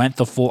just went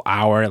the full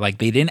hour. Like,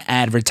 they didn't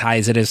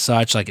advertise it as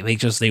such. Like,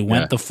 they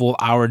went the full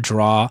hour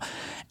draw.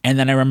 And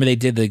then I remember they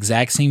did the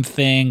exact same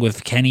thing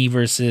with Kenny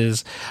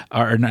versus,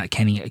 or not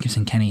Kenny, I keep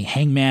saying Kenny,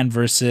 Hangman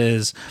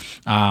versus,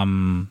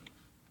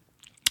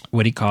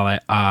 what do you call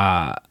it?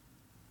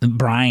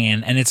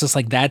 Bryan. And it's just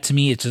like that to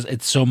me.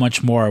 It's so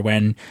much more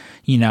when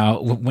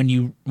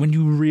you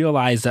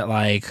realize that,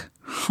 like,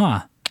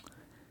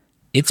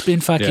 it's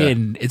been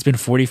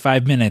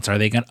 45 minutes. Are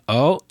they going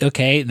to,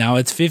 okay, now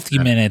it's 50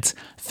 minutes.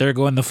 They're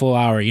going the full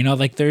hour.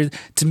 Like, there's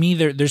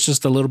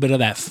just a little bit of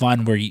that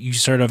fun where you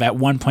sort of, at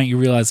one point you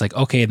realize, like,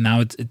 okay,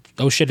 now it's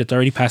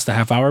already past the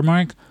half hour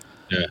mark.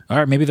 Yeah. All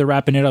right, maybe they're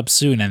wrapping it up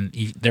soon, and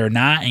they're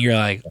not, and you're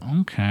like,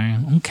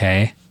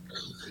 okay.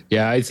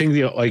 Yeah, I think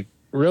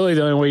really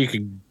the only way you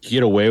could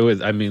get away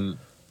with,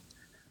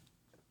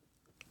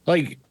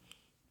 like,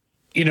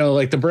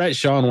 like the Brett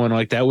Shawn one,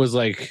 like, that was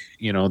like,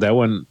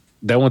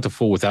 that went the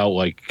full without,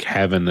 like,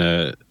 having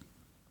the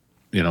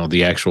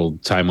the actual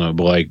time limit.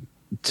 But like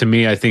to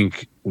me, I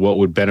think what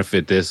would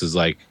benefit this is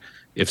like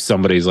if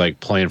somebody's like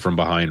playing from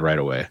behind right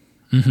away.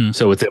 Mm-hmm.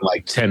 So within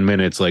like 10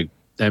 minutes, like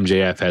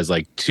MJF has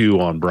like 2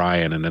 on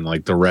Bryan, and then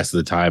like the rest of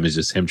the time is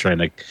just him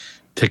trying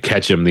to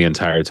catch him the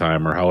entire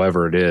time, or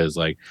however it is.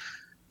 Like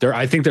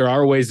I think there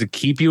are ways to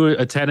keep you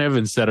attentive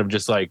instead of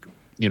just like,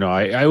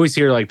 I always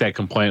hear like that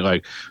complaint,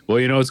 like, well,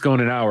 it's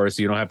going an hour,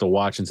 so you don't have to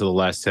watch until the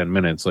last 10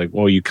 minutes. Like,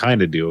 well, you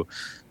kind of do.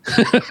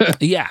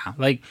 Yeah.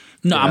 Like,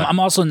 no, Yeah. I'm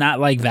also not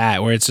like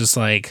that where it's just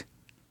like,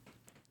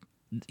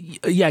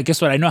 yeah,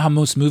 guess what? I know how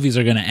most movies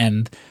are going to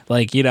end.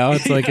 Like,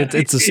 it's like,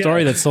 it's a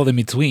story that's told in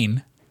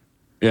between.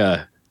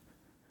 Yeah.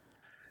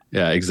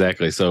 Yeah,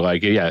 exactly. So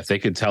like, yeah, if they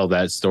could tell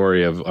that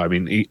story of, I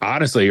mean,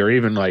 honestly, or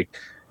even like,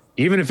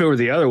 even if it were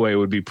the other way, it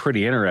would be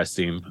pretty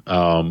interesting.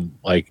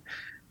 Like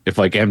if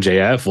like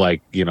MJF,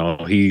 like,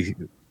 he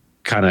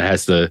kind of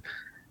has to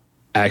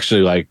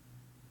actually like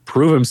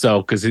prove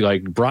himself, because he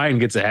like Bryan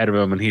gets ahead of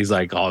him and he's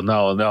like, oh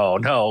no,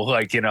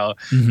 like,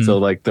 Mhm. so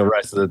like the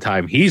rest of the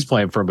time he's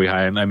playing from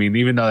behind. I mean,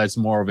 even though that's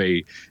more of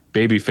a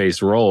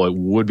babyface role, it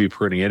would be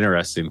pretty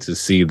interesting to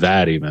see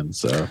that even.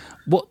 So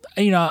Well,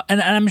 and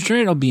I'm sure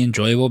it'll be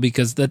enjoyable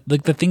because the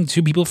thing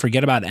too people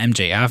forget about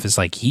MJF is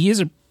like he is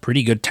a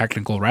pretty good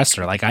technical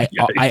wrestler. Like I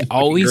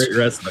always great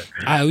wrestler.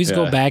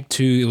 go Yeah. back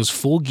to, it was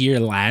Full Gear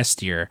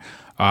last year.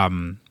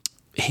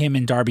 Him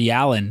and Darby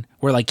Allin,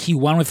 where like he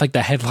won with like the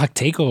headlock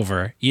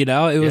takeover.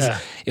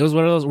 It was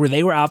one of those where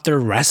they were out there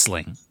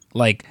wrestling,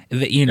 like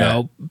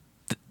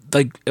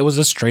like it was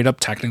a straight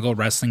up technical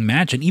wrestling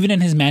match. And even in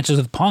his matches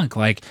with Punk,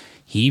 like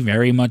he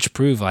very much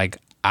proved like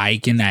I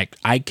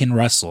can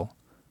wrestle.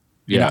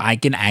 I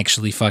can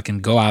actually fucking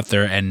go out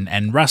there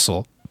and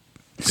wrestle.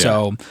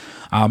 So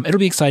it'll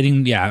be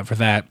exciting, for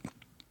that.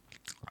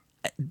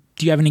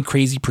 Do you have any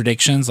crazy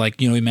predictions? Like,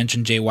 we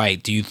mentioned Jay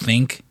White. Do you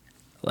think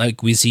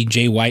like we see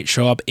Jay White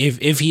show up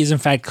if he is in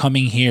fact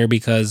coming here?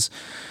 Because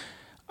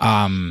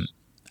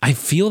I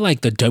feel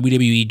like the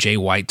WWE Jay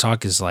White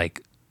talk is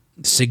like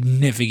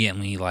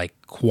significantly like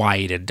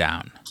quieted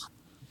down.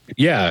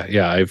 Yeah,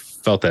 I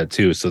felt that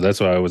too. So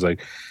that's why I was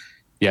like,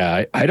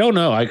 yeah, I don't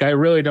know. Like I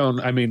really don't.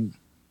 I mean,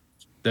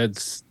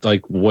 that's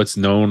like what's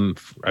known.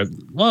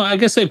 Well, I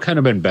guess they've kind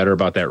of been better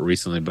about that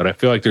recently, but I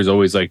feel like there's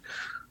always like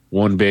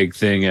one big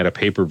thing at a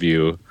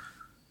pay-per-view.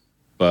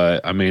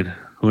 But I mean,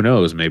 who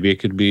knows? Maybe it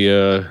could be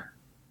a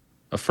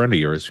friend of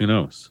yours. Who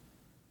knows?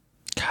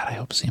 God, I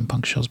hope CM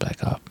Punk shows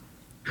back up.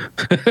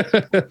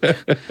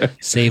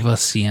 Save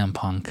us, CM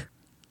Punk.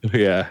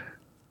 Yeah.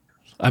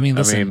 I mean,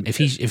 listen, if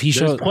he there's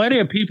shows, plenty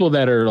of people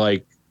that are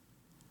like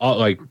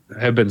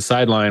have been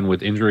sidelined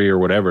with injury or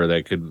whatever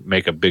that could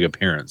make a big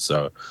appearance.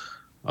 So,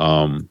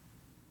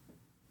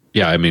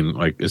 yeah, I mean,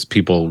 like as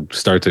people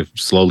start to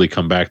slowly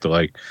come back to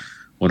like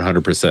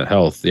 100%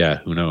 health, yeah,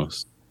 who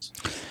knows?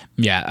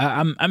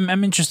 yeah,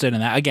 I'm interested in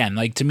that. Again,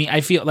 like to me,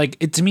 I feel like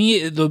to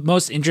me the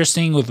most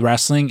interesting with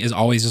wrestling is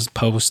always just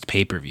post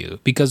pay-per-view,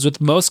 because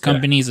with most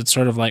companies it's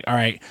sort of like, all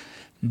right,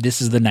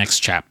 this is the next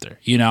chapter,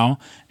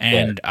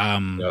 and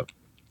Yep.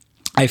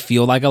 I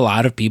feel like a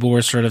lot of people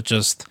were sort of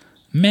just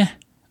meh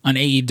on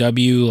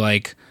AEW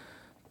like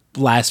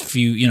last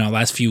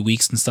few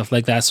weeks and stuff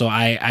like that. So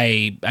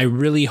I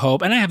really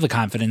hope, and I have the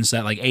confidence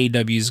that like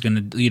AEW is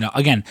gonna,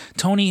 again,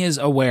 Tony is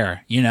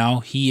aware,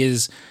 he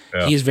is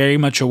very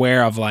much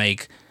aware of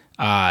like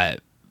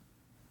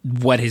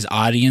what his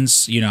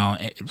audience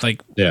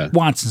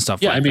wants and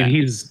stuff. Yeah, like I mean,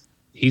 that.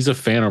 he's a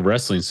fan of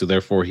wrestling, so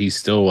therefore he's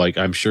still like,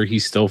 I'm sure he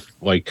still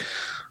like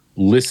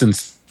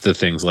listens to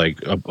things like,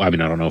 I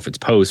mean, I don't know if it's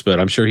post, but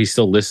I'm sure he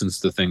still listens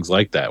to things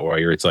like that,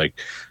 where it's like,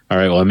 all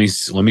right, well, let me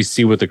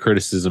see what the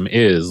criticism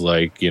is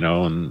like,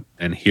 and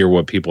hear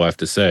what people have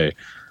to say.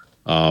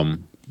 I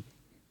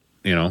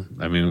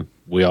mean,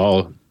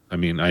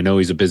 I know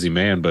he's a busy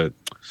man, but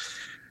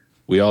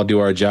we all do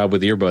our job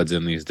with earbuds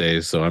in these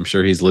days, so I'm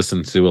sure he's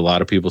listened to a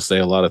lot of people say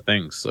a lot of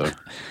things. So,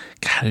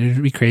 God,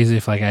 it'd be crazy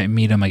if like I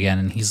meet him again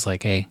and he's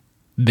like, "Hey,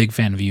 big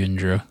fan of you and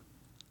Drew."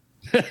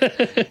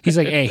 He's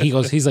like, "Hey," he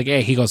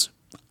goes,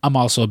 "I'm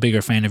also a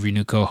bigger fan of your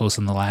new co-host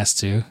than the last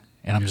two."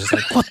 And I'm just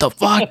like, what the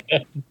fuck?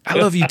 I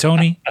love you,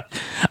 Tony.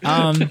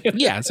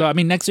 Yeah. So I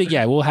mean, next week,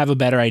 we'll have a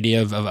better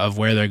idea of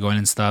where they're going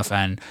and stuff.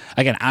 And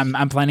again,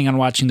 I'm planning on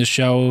watching the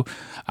show,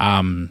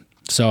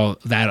 so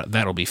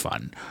that'll be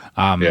fun.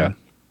 I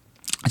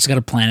just got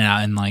to plan it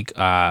out and like.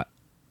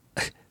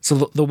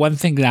 So the one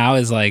thing now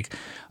is like,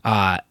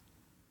 I've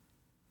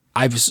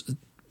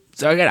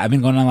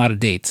been going on a lot of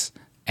dates,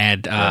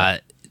 and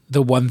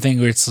the one thing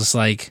where it's just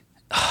like.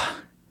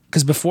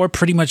 Because before,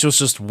 pretty much it was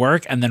just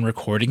work and then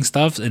recording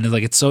stuff, and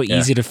it's so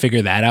easy to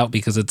figure that out,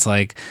 because it's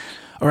like,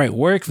 all right,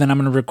 work, then I'm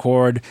going to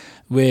record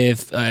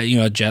with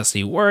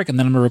Jesse, work, and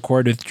then I'm going to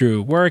record with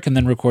Drew, work, and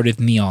then record with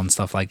Neil and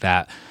stuff like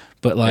that.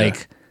 But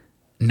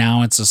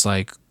now it's just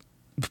like,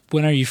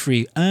 when are you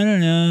free? I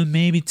don't know,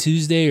 maybe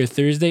Tuesday or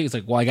Thursday. It's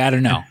like, well, I got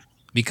to know,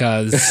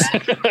 because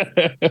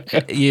and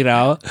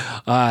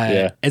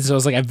so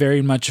it's like I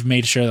very much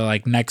made sure that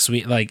like next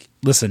week, like,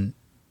 listen.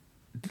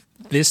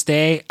 this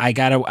day, I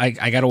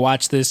gotta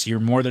watch this.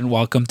 You're more than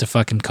welcome to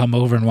fucking come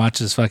over and watch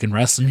this fucking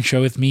wrestling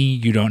show with me.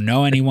 You don't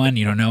know anyone,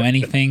 you don't know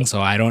anything, so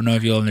I don't know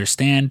if you'll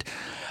understand.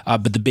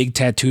 But the big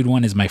tattooed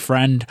one is my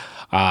friend.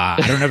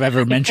 I don't know if I've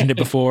ever mentioned it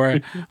before.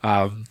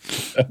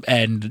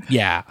 And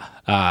yeah,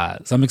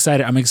 so I'm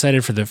excited. I'm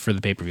excited for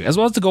the pay-per-view, as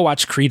well as to go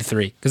watch Creed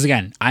 3. Because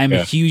again, I'm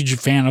a huge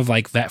fan of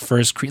like that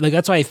first Creed. Like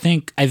that's why I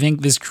think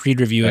this Creed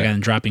review again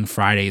dropping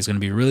Friday is going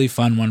to be a really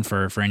fun one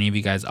for any of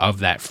you guys of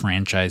that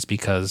franchise,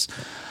 because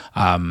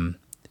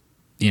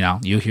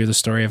you'll hear the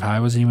story of how I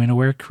wasn't even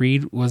aware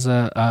Creed was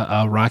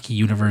a Rocky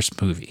universe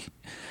movie.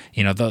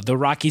 The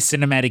Rocky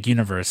cinematic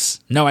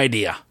universe. No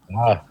idea.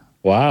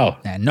 Wow.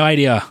 Yeah, no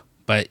idea.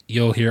 But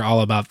you'll hear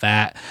all about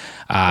that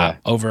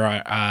over,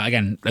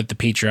 again, at the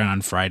Patreon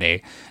on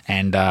Friday.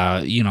 And,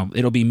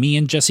 it'll be me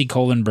and Jesse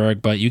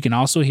Kohlenberg, but you can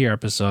also hear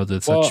episodes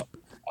with such.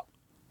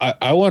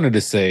 I wanted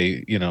to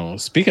say,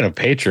 speaking of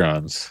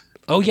Patrons.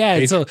 Oh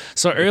yeah, so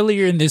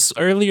earlier this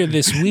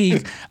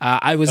week,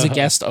 I was a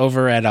guest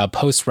over at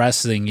Post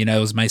Wrestling. It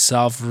was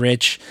myself,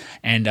 Rich,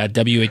 and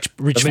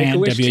Rich Fan,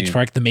 WH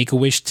Park, the Make a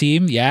Wish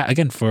team. Yeah,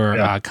 again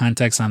for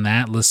context on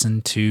that,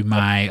 listen to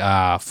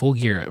my Full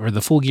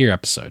Gear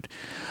episode.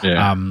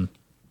 Yeah.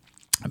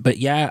 But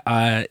yeah,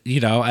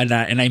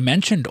 and I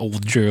mentioned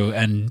old Drew,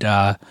 and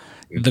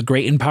the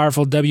great and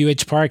powerful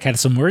WH Park had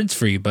some words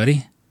for you,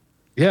 buddy.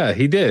 Yeah,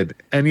 he did,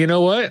 and you know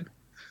what?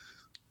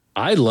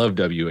 I love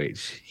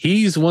WH.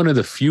 He's one of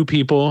the few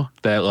people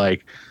that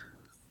like,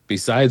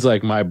 besides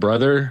like my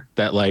brother,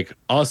 that like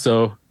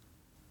also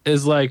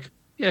is like,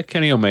 yeah,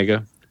 Kenny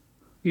Omega.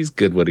 He's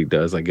good what he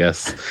does, I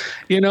guess.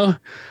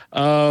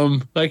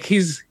 Like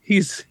he's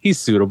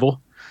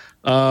suitable.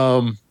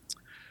 But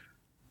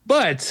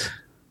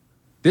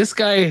this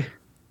guy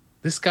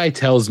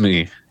tells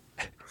me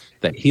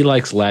that he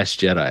likes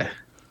Last Jedi.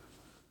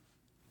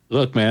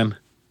 Look, man,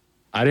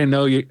 I didn't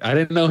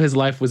know his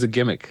life was a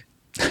gimmick.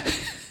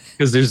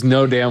 Because there's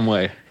no damn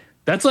way.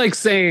 That's like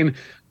saying,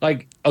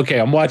 like,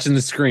 okay, I'm watching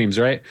the Screams,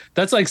 right?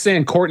 That's like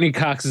saying Courtney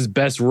Cox's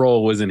best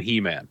role was in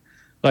He-Man.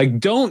 Like,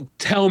 don't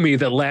tell me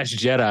that Last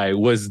Jedi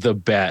was the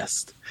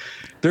best.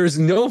 There's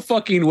no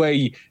fucking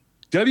way.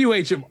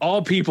 WH of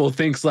all people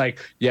thinks like,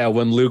 yeah,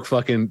 when Luke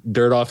fucking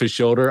dirt off his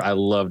shoulder, I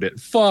loved it.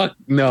 Fuck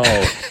no.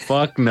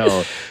 Fuck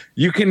no.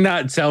 You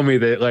cannot tell me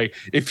that. Like,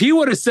 if he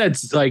would have said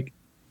like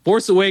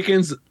Force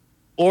Awakens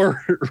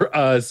or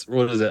Rise of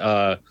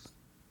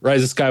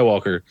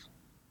Skywalker,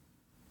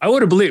 I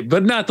would have believed,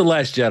 but not The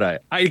Last Jedi.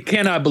 I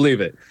cannot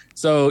believe it.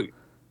 So,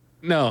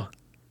 no.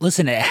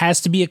 Listen, it has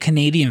to be a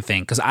Canadian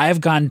thing, because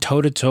I've gone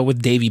toe to toe with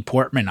Davey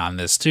Portman on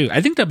this too. I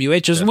think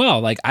WH as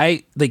well.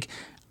 I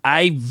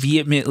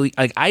vehemently,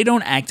 like, I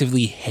don't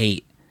actively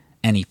hate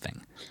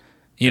anything.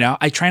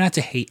 I try not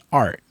to hate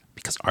art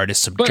because art is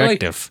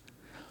subjective.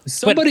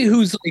 Somebody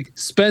who's like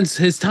spends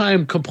his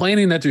time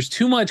complaining that there's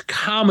too much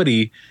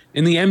comedy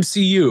in the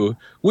MCU,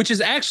 which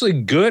is actually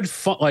good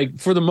fun, like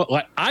for the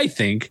like, I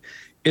think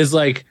is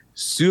like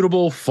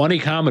suitable funny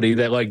comedy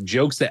that like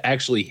jokes that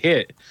actually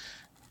hit.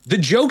 The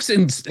jokes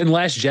in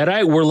Last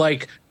Jedi were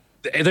like,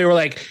 they were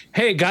like,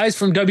 hey guys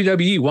from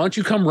WWE, why don't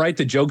you come write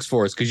the jokes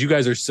for us, because you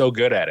guys are so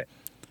good at it.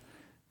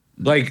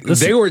 Like,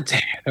 listen,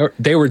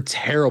 they were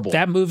terrible.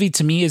 That movie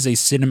to me is a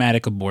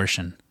cinematic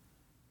abortion.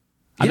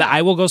 Yeah.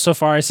 I will go so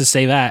far as to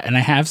say that, and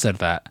I have said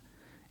that,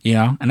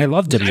 and I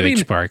love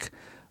WH Park,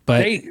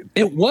 but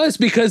it was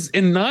because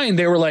in 9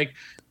 they were like,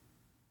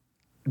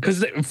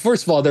 because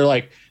first of all they're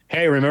like,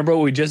 hey, remember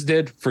what we just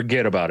did?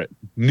 Forget about it.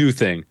 New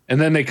thing.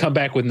 And then they come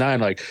back with 9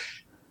 like,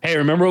 hey,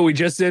 remember what we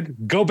just did?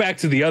 Go back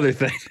to the other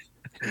thing.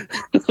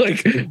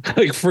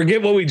 like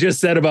forget what we just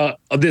said about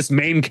this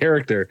main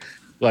character.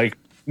 Like,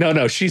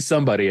 no, she's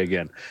somebody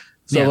again.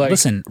 So yeah,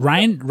 listen,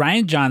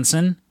 Ryan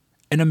Johnson,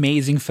 an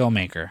amazing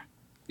filmmaker.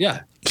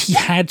 Yeah. He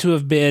had to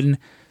have been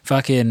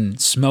fucking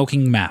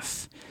smoking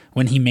meth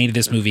when he made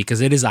this movie,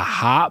 because it is a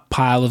hot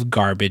pile of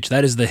garbage.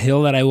 That is the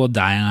hill that I will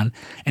die on.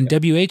 And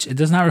WH, it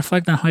does not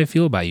reflect on how I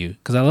feel about you,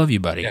 because I love you,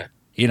 buddy.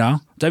 Yeah.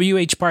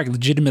 WH Park,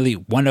 legitimately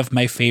one of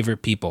my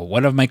favorite people,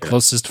 one of my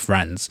closest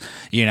friends.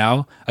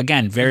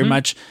 Again, very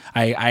much.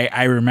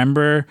 I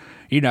remember,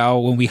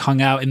 when we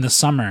hung out in the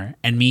summer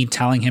and me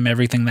telling him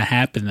everything that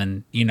happened,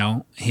 and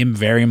him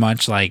very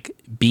much like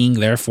being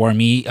there for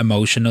me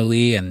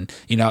emotionally, and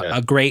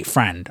a great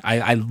friend.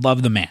 I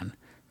love the man,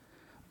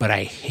 but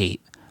I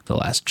hate The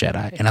Last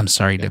Jedi, and I'm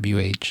sorry,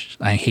 WH,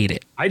 I hate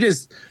it.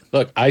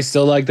 I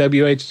still like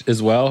WH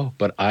as well,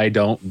 but I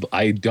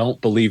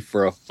don't believe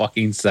for a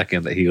fucking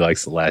second that he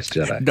likes The Last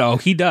Jedi. No,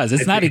 he does.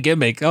 It's not a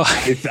gimmick. Oh.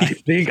 I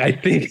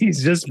think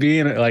he's just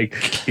being a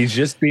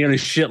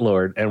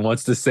shitlord and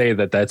wants to say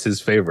that that's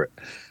his favorite.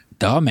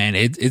 No, man,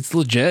 it's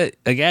legit.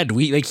 Again,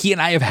 he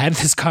and I have had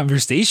this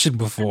conversation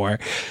before.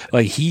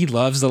 Like, he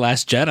loves The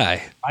Last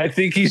Jedi. I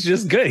think he's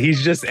just good.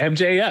 He's just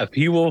MJF.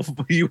 He will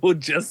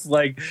just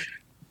like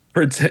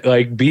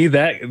be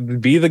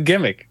the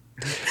gimmick.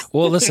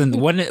 Well, listen,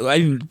 one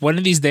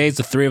of these days,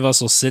 the three of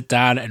us will sit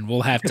down and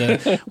we'll have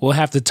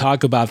to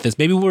talk about this.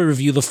 Maybe we'll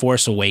review The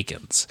Force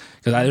Awakens,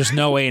 because there's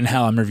no way in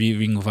hell I'm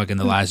reviewing fucking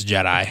The Last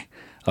Jedi.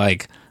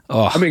 Like,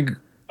 oh, I mean,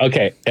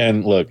 okay,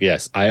 and look,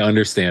 yes, I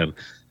understand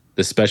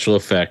the special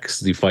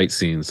effects, the fight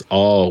scenes,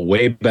 all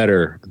way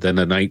better than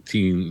the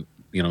 70s,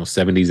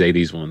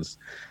 80s ones.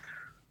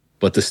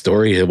 But the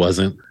story, it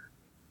wasn't.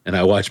 And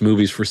I watch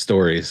movies for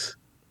stories,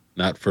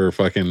 not for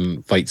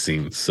fucking fight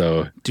scenes.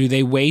 So, dude,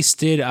 they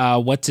wasted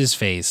what's his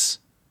face?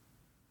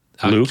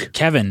 Luke?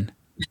 Kevin.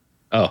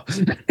 Oh.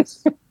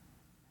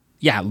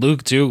 Yeah,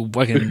 Luke too.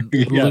 Fucking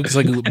Yeah. Luke's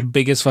like the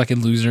biggest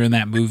fucking loser in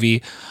that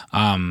movie.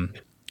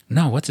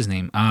 No, what's his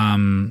name?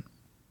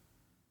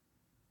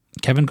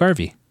 Kevin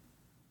Garvey.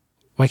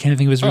 Why can't I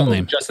think of his real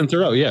name? Justin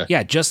Theroux, yeah.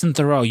 Yeah, Justin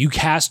Theroux. You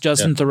cast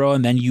Justin Theroux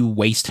and then you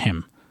waste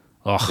him.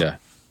 Oh, Yeah.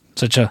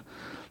 such a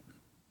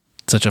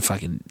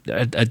fucking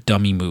a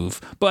dummy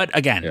move. But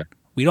again,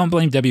 we don't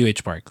blame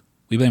W.H. Park.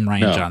 We blame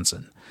Ryan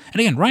Johnson. And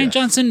again, Ryan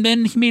Johnson,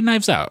 then he made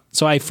Knives Out,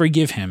 so I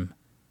forgive him.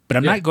 But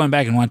I'm not going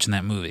back and watching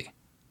that movie.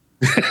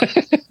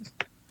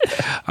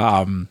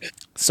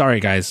 Sorry,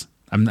 guys.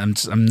 I'm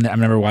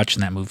never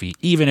watching that movie.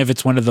 Even if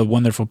it's one of the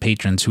wonderful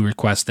patrons who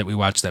request that we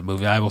watch that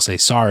movie, I will say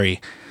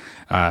sorry.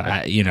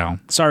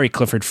 Sorry,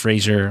 Clifford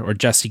Fraser or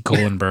Jesse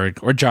Kohlenberg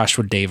or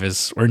Joshua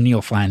Davis or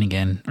Neil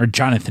Flanagan or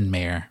Jonathan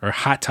Mayer or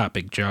Hot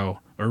Topic Joe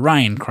or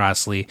Ryan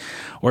Crossley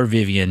or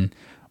Vivian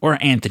or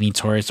Anthony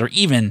Torres or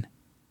even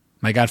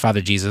my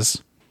Godfather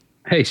Jesus.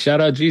 Hey, shout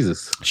out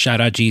Jesus.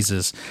 Shout out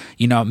Jesus.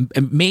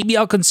 Maybe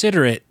I'll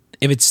consider it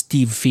if it's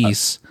Steve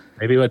Feast.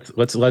 Maybe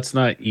let's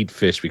not eat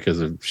fish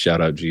because of shout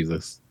out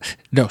Jesus.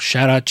 No,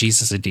 shout out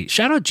Jesus indeed.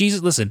 Shout out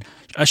Jesus. Listen,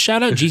 a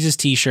shout out Jesus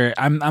t-shirt.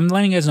 I'm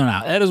letting you guys know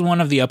now. That is one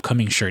of the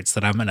upcoming shirts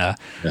that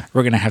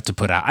we're gonna have to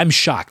put out. I'm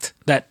shocked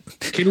that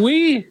Can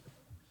we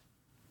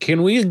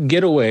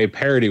get away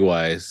parody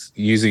wise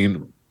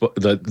using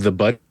the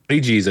Buddy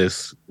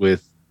Jesus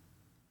with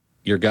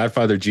your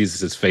Godfather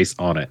Jesus' face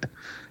on it?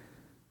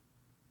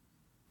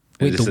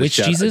 Wait, the which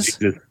Jesus?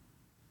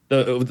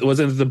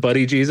 Wasn't it the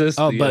Buddy Jesus?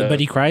 Oh,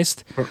 Buddy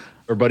Christ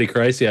or Buddy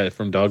Christ? Yeah,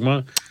 from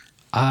Dogma.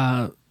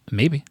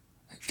 Maybe.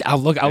 I'll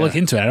look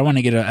into it. I don't want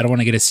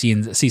to get a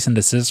cease and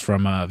desist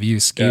from View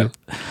Skew.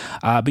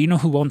 But you know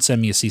who won't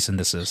send me a cease and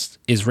desist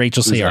is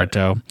Rachel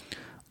Sayarto,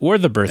 or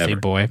the Birthday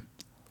Boy,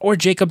 or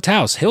Jacob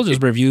Taus. He'll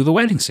just review The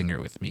Wedding Singer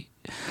with me.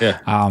 Yeah.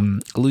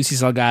 Lucy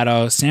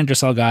Salgado, Sandra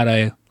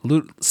Salgado,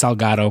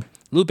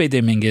 Lupe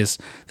Dominguez,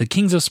 the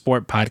Kings of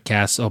Sport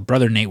podcast. Oh,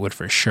 Brother Nate would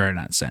for sure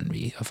not send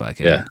me a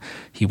fucking.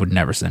 He would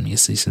never send me a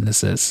cease and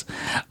desist.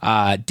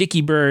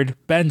 Dickie Bird,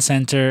 Ben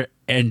Center,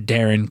 and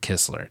Darren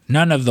Kissler.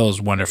 None of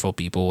those wonderful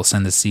people will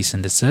send a cease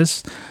and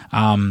desist.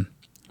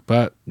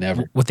 But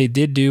Never. What they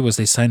did do was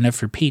they signed up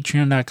for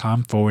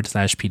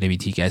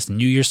patreon.com/PWTcast. And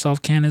you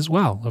yourself can as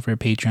well over at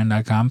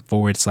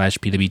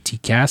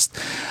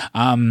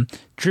patreon.com/PWTcast.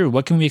 Drew,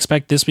 what can we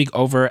expect this week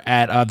over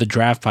at the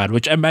Draft Pod?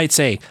 Which I might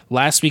say,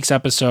 last week's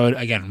episode,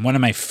 again, one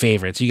of my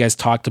favorites. You guys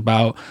talked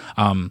about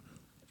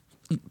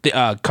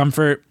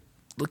comfort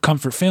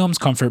films,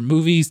 comfort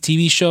movies,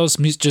 TV shows,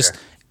 just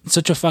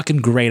such a fucking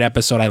great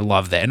episode. I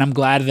love that. And I'm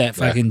glad that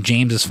fucking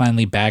James is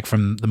finally back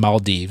from the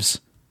Maldives.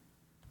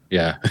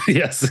 Yeah.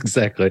 Yes,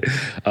 exactly.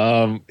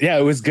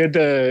 It was good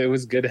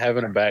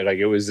having him back. Like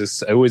it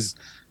was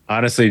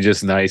honestly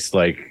just nice.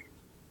 Like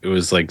it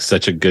was like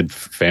such a good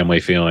family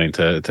feeling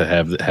to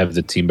have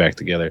the team back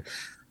together.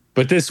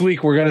 But this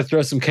week we're gonna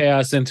throw some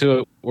chaos into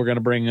it. We're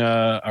gonna bring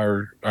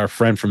our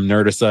friend from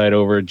Nerdicide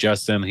over,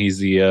 Justin. He is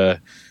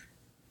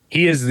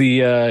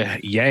the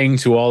yang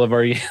to all of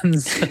our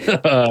yins.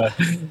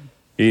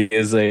 He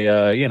is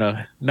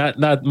not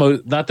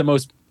the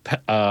most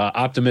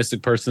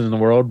optimistic person in the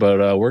world,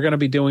 but we're gonna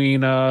be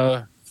doing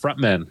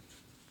frontmen,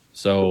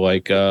 so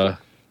like from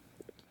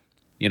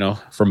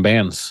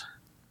bands,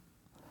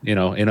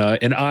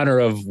 in honor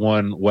of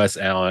one Wes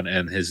Allen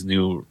and his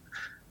new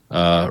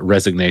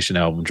Resignation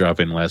album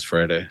dropping last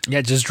Friday. Yeah,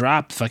 it just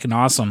dropped. Fucking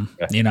awesome.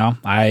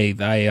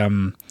 I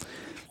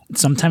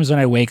sometimes when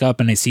I wake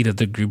up and I see that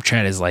the group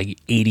chat is like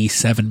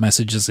 87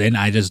 messages in,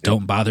 I just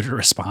don't bother to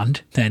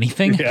respond to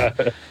anything.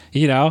 But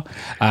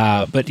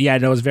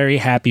I was very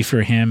happy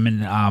for him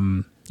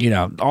and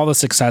all the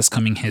success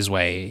coming his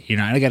way,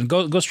 and again,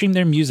 go stream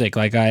their music.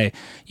 Like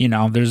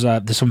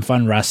there's some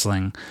fun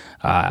wrestling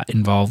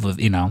involved with,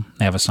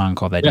 they have a song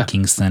called Eddie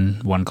Kingston,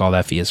 one called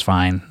Effie is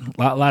Fine.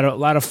 A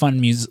lot of fun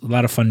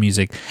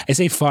music. I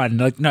say fun,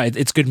 like, no,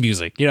 it's good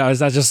music. It's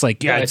not just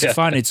like, it's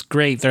fun. It's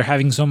great. They're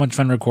having so much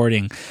fun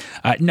recording.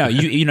 No,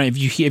 if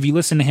you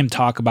listen to him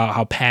talk about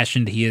how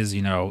passionate he is,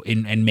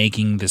 in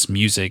making this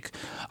music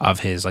of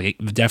his, like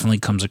it definitely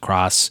comes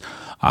across,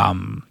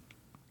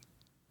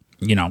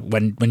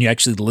 when you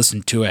actually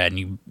listen to it and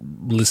you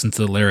listen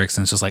to the lyrics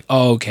and it's just like,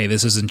 oh, okay,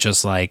 this isn't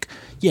just like,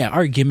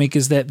 our gimmick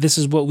is that this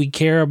is what we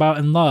care about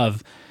and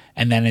love.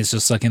 And then it's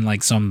just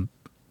like some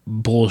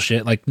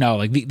bullshit. Like, no,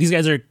 like these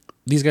guys are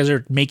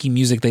making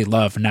music they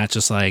love, not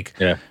just like,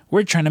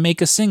 we're trying to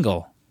make a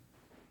single.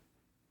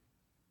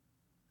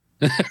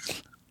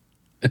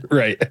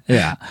 Right.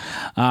 Yeah.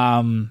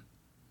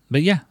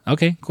 But yeah,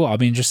 okay, cool. I'll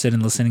be interested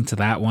in listening to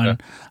that one.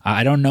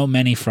 I don't know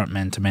many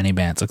frontmen to many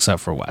bands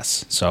except for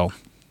Wes. So,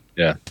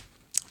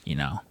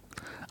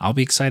 I'll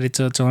be excited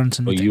to learn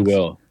some. Well, you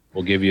will.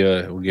 We'll give you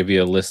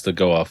a list to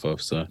go off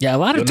of. So yeah, a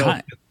lot of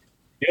time.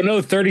 You'll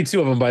know 32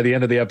 of them by the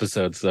end of the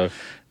episode. So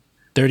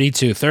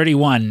 32,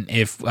 31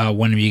 if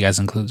one of you guys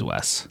includes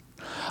Wes.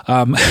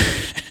 But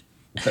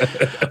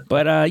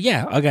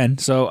yeah, again,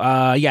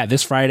 so yeah,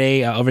 this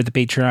Friday over at the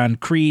Patreon,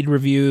 Creed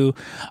review,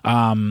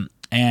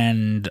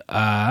 and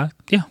yeah,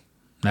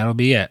 that'll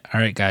be it.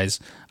 All right, guys,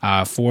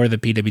 for the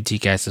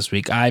PWT cast this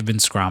week, I've been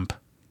Scrump.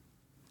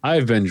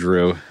 I've been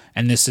Drew.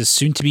 And this is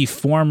soon to be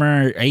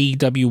former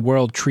AEW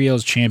World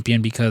Trios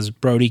champion, because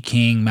Brody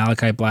King,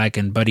 Malachi Black,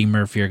 and Buddy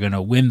Murphy are going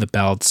to win the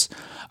belts.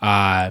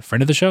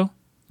 Friend of the show,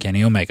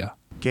 Kenny Omega.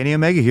 Kenny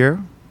Omega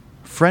here,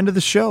 friend of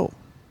the show.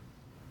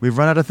 We've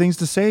run out of things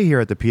to say here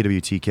at the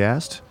PWT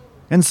cast,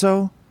 and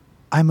so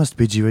I must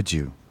bid you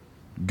adieu.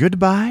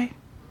 Goodbye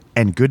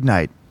and good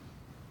night.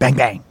 Bang,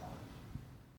 bang.